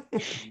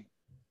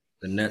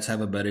 The Nets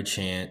have a better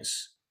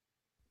chance.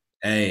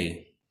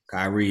 Hey,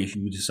 Kyrie, if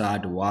you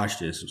decide to watch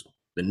this,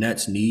 the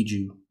Nets need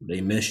you.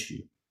 They miss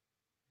you.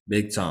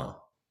 Big time.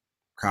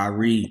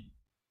 Kyrie,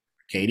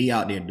 KD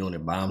out there doing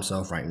it by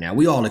himself right now.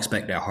 We all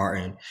expect that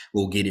Harden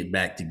will get it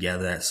back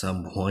together at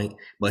some point,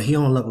 but he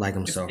don't look like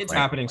himself. It's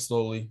happening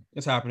slowly.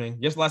 It's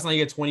happening. Just last night he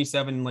had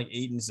 27, like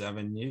 8 and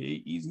 7.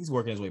 He's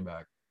working his way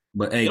back.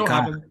 But hey,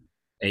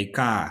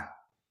 Kai,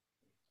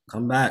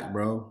 come back,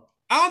 bro.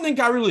 I don't think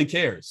Kyrie really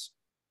cares.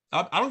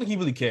 I don't think he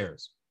really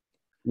cares.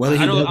 Whether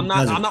he I don't. does I'm or not.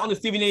 doesn't. I'm not on the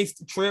Stephen A.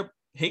 trip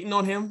hating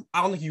on him.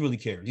 I don't think he really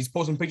cares. He's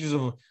posting pictures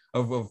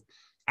of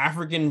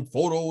African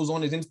photos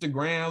on his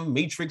Instagram,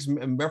 Matrix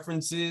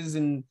references,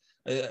 and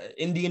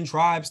Indian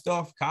tribe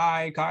stuff.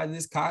 Kai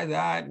this, Kai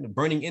that,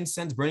 burning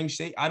incense, burning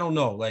shade. I don't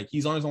know. Like,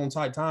 he's on his own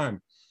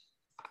time.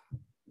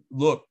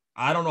 Look,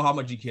 I don't know how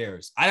much he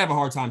cares. I'd have a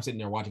hard time sitting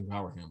there watching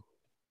Power him.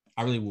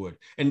 I really would.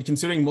 And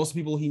considering most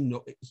people he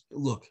know,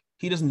 look,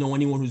 he doesn't know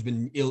anyone who's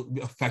been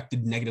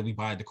affected negatively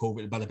by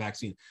the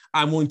vaccine.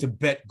 I'm willing to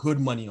bet good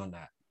money on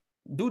that.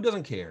 Dude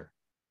doesn't care.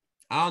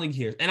 I don't think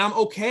he cares. And I'm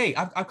okay.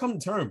 I've come to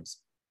terms.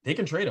 They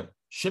can trade him,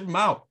 ship him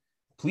out.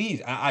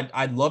 Please.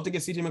 I'd love to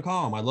get CJ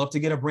McCollum. I'd love to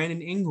get a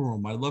Brandon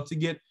Ingram. I'd love to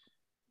give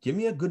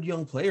me a good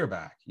young player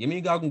back. Give me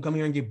a guy who can come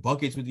here and get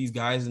buckets with these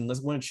guys and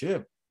let's win a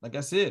chip. Like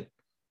I said,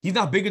 he's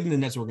not bigger than the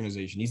Nets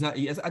organization. He's not.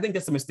 I think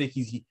that's the mistake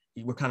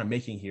we're kind of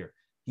making here.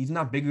 He's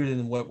not bigger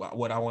than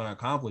what I want to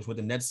accomplish, what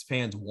the Nets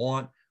fans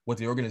want, what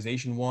the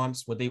organization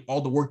wants, all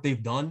the work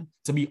they've done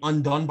to be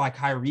undone by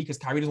Kyrie because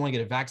Kyrie doesn't want to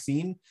get a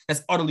vaccine.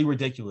 That's utterly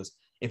ridiculous.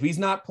 If he's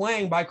not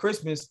playing by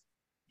Christmas,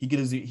 he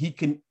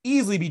can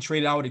easily be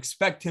traded. I would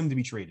expect him to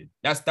be traded.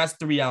 That's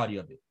the reality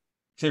of it.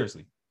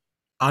 Seriously.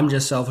 I'm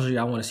just selfishly,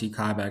 I want to see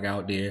Kai back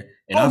out there.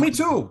 And me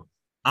too.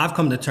 I've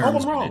come to terms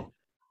with wrong. it.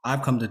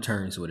 I've come to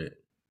terms with it.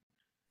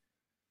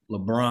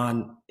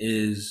 LeBron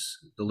is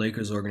the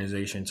Lakers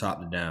organization top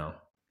to down.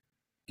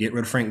 Get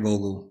rid of Frank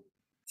Vogel.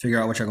 Figure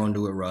out what you're going to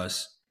do with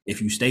Russ.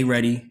 If you stay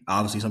ready,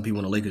 obviously some people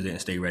in the Lakers didn't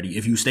stay ready.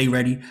 If you stay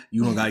ready,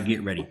 you don't got to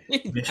get ready.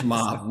 Bitch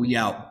mob, we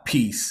out.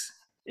 Peace.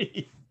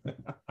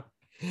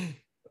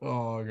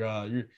 Oh God,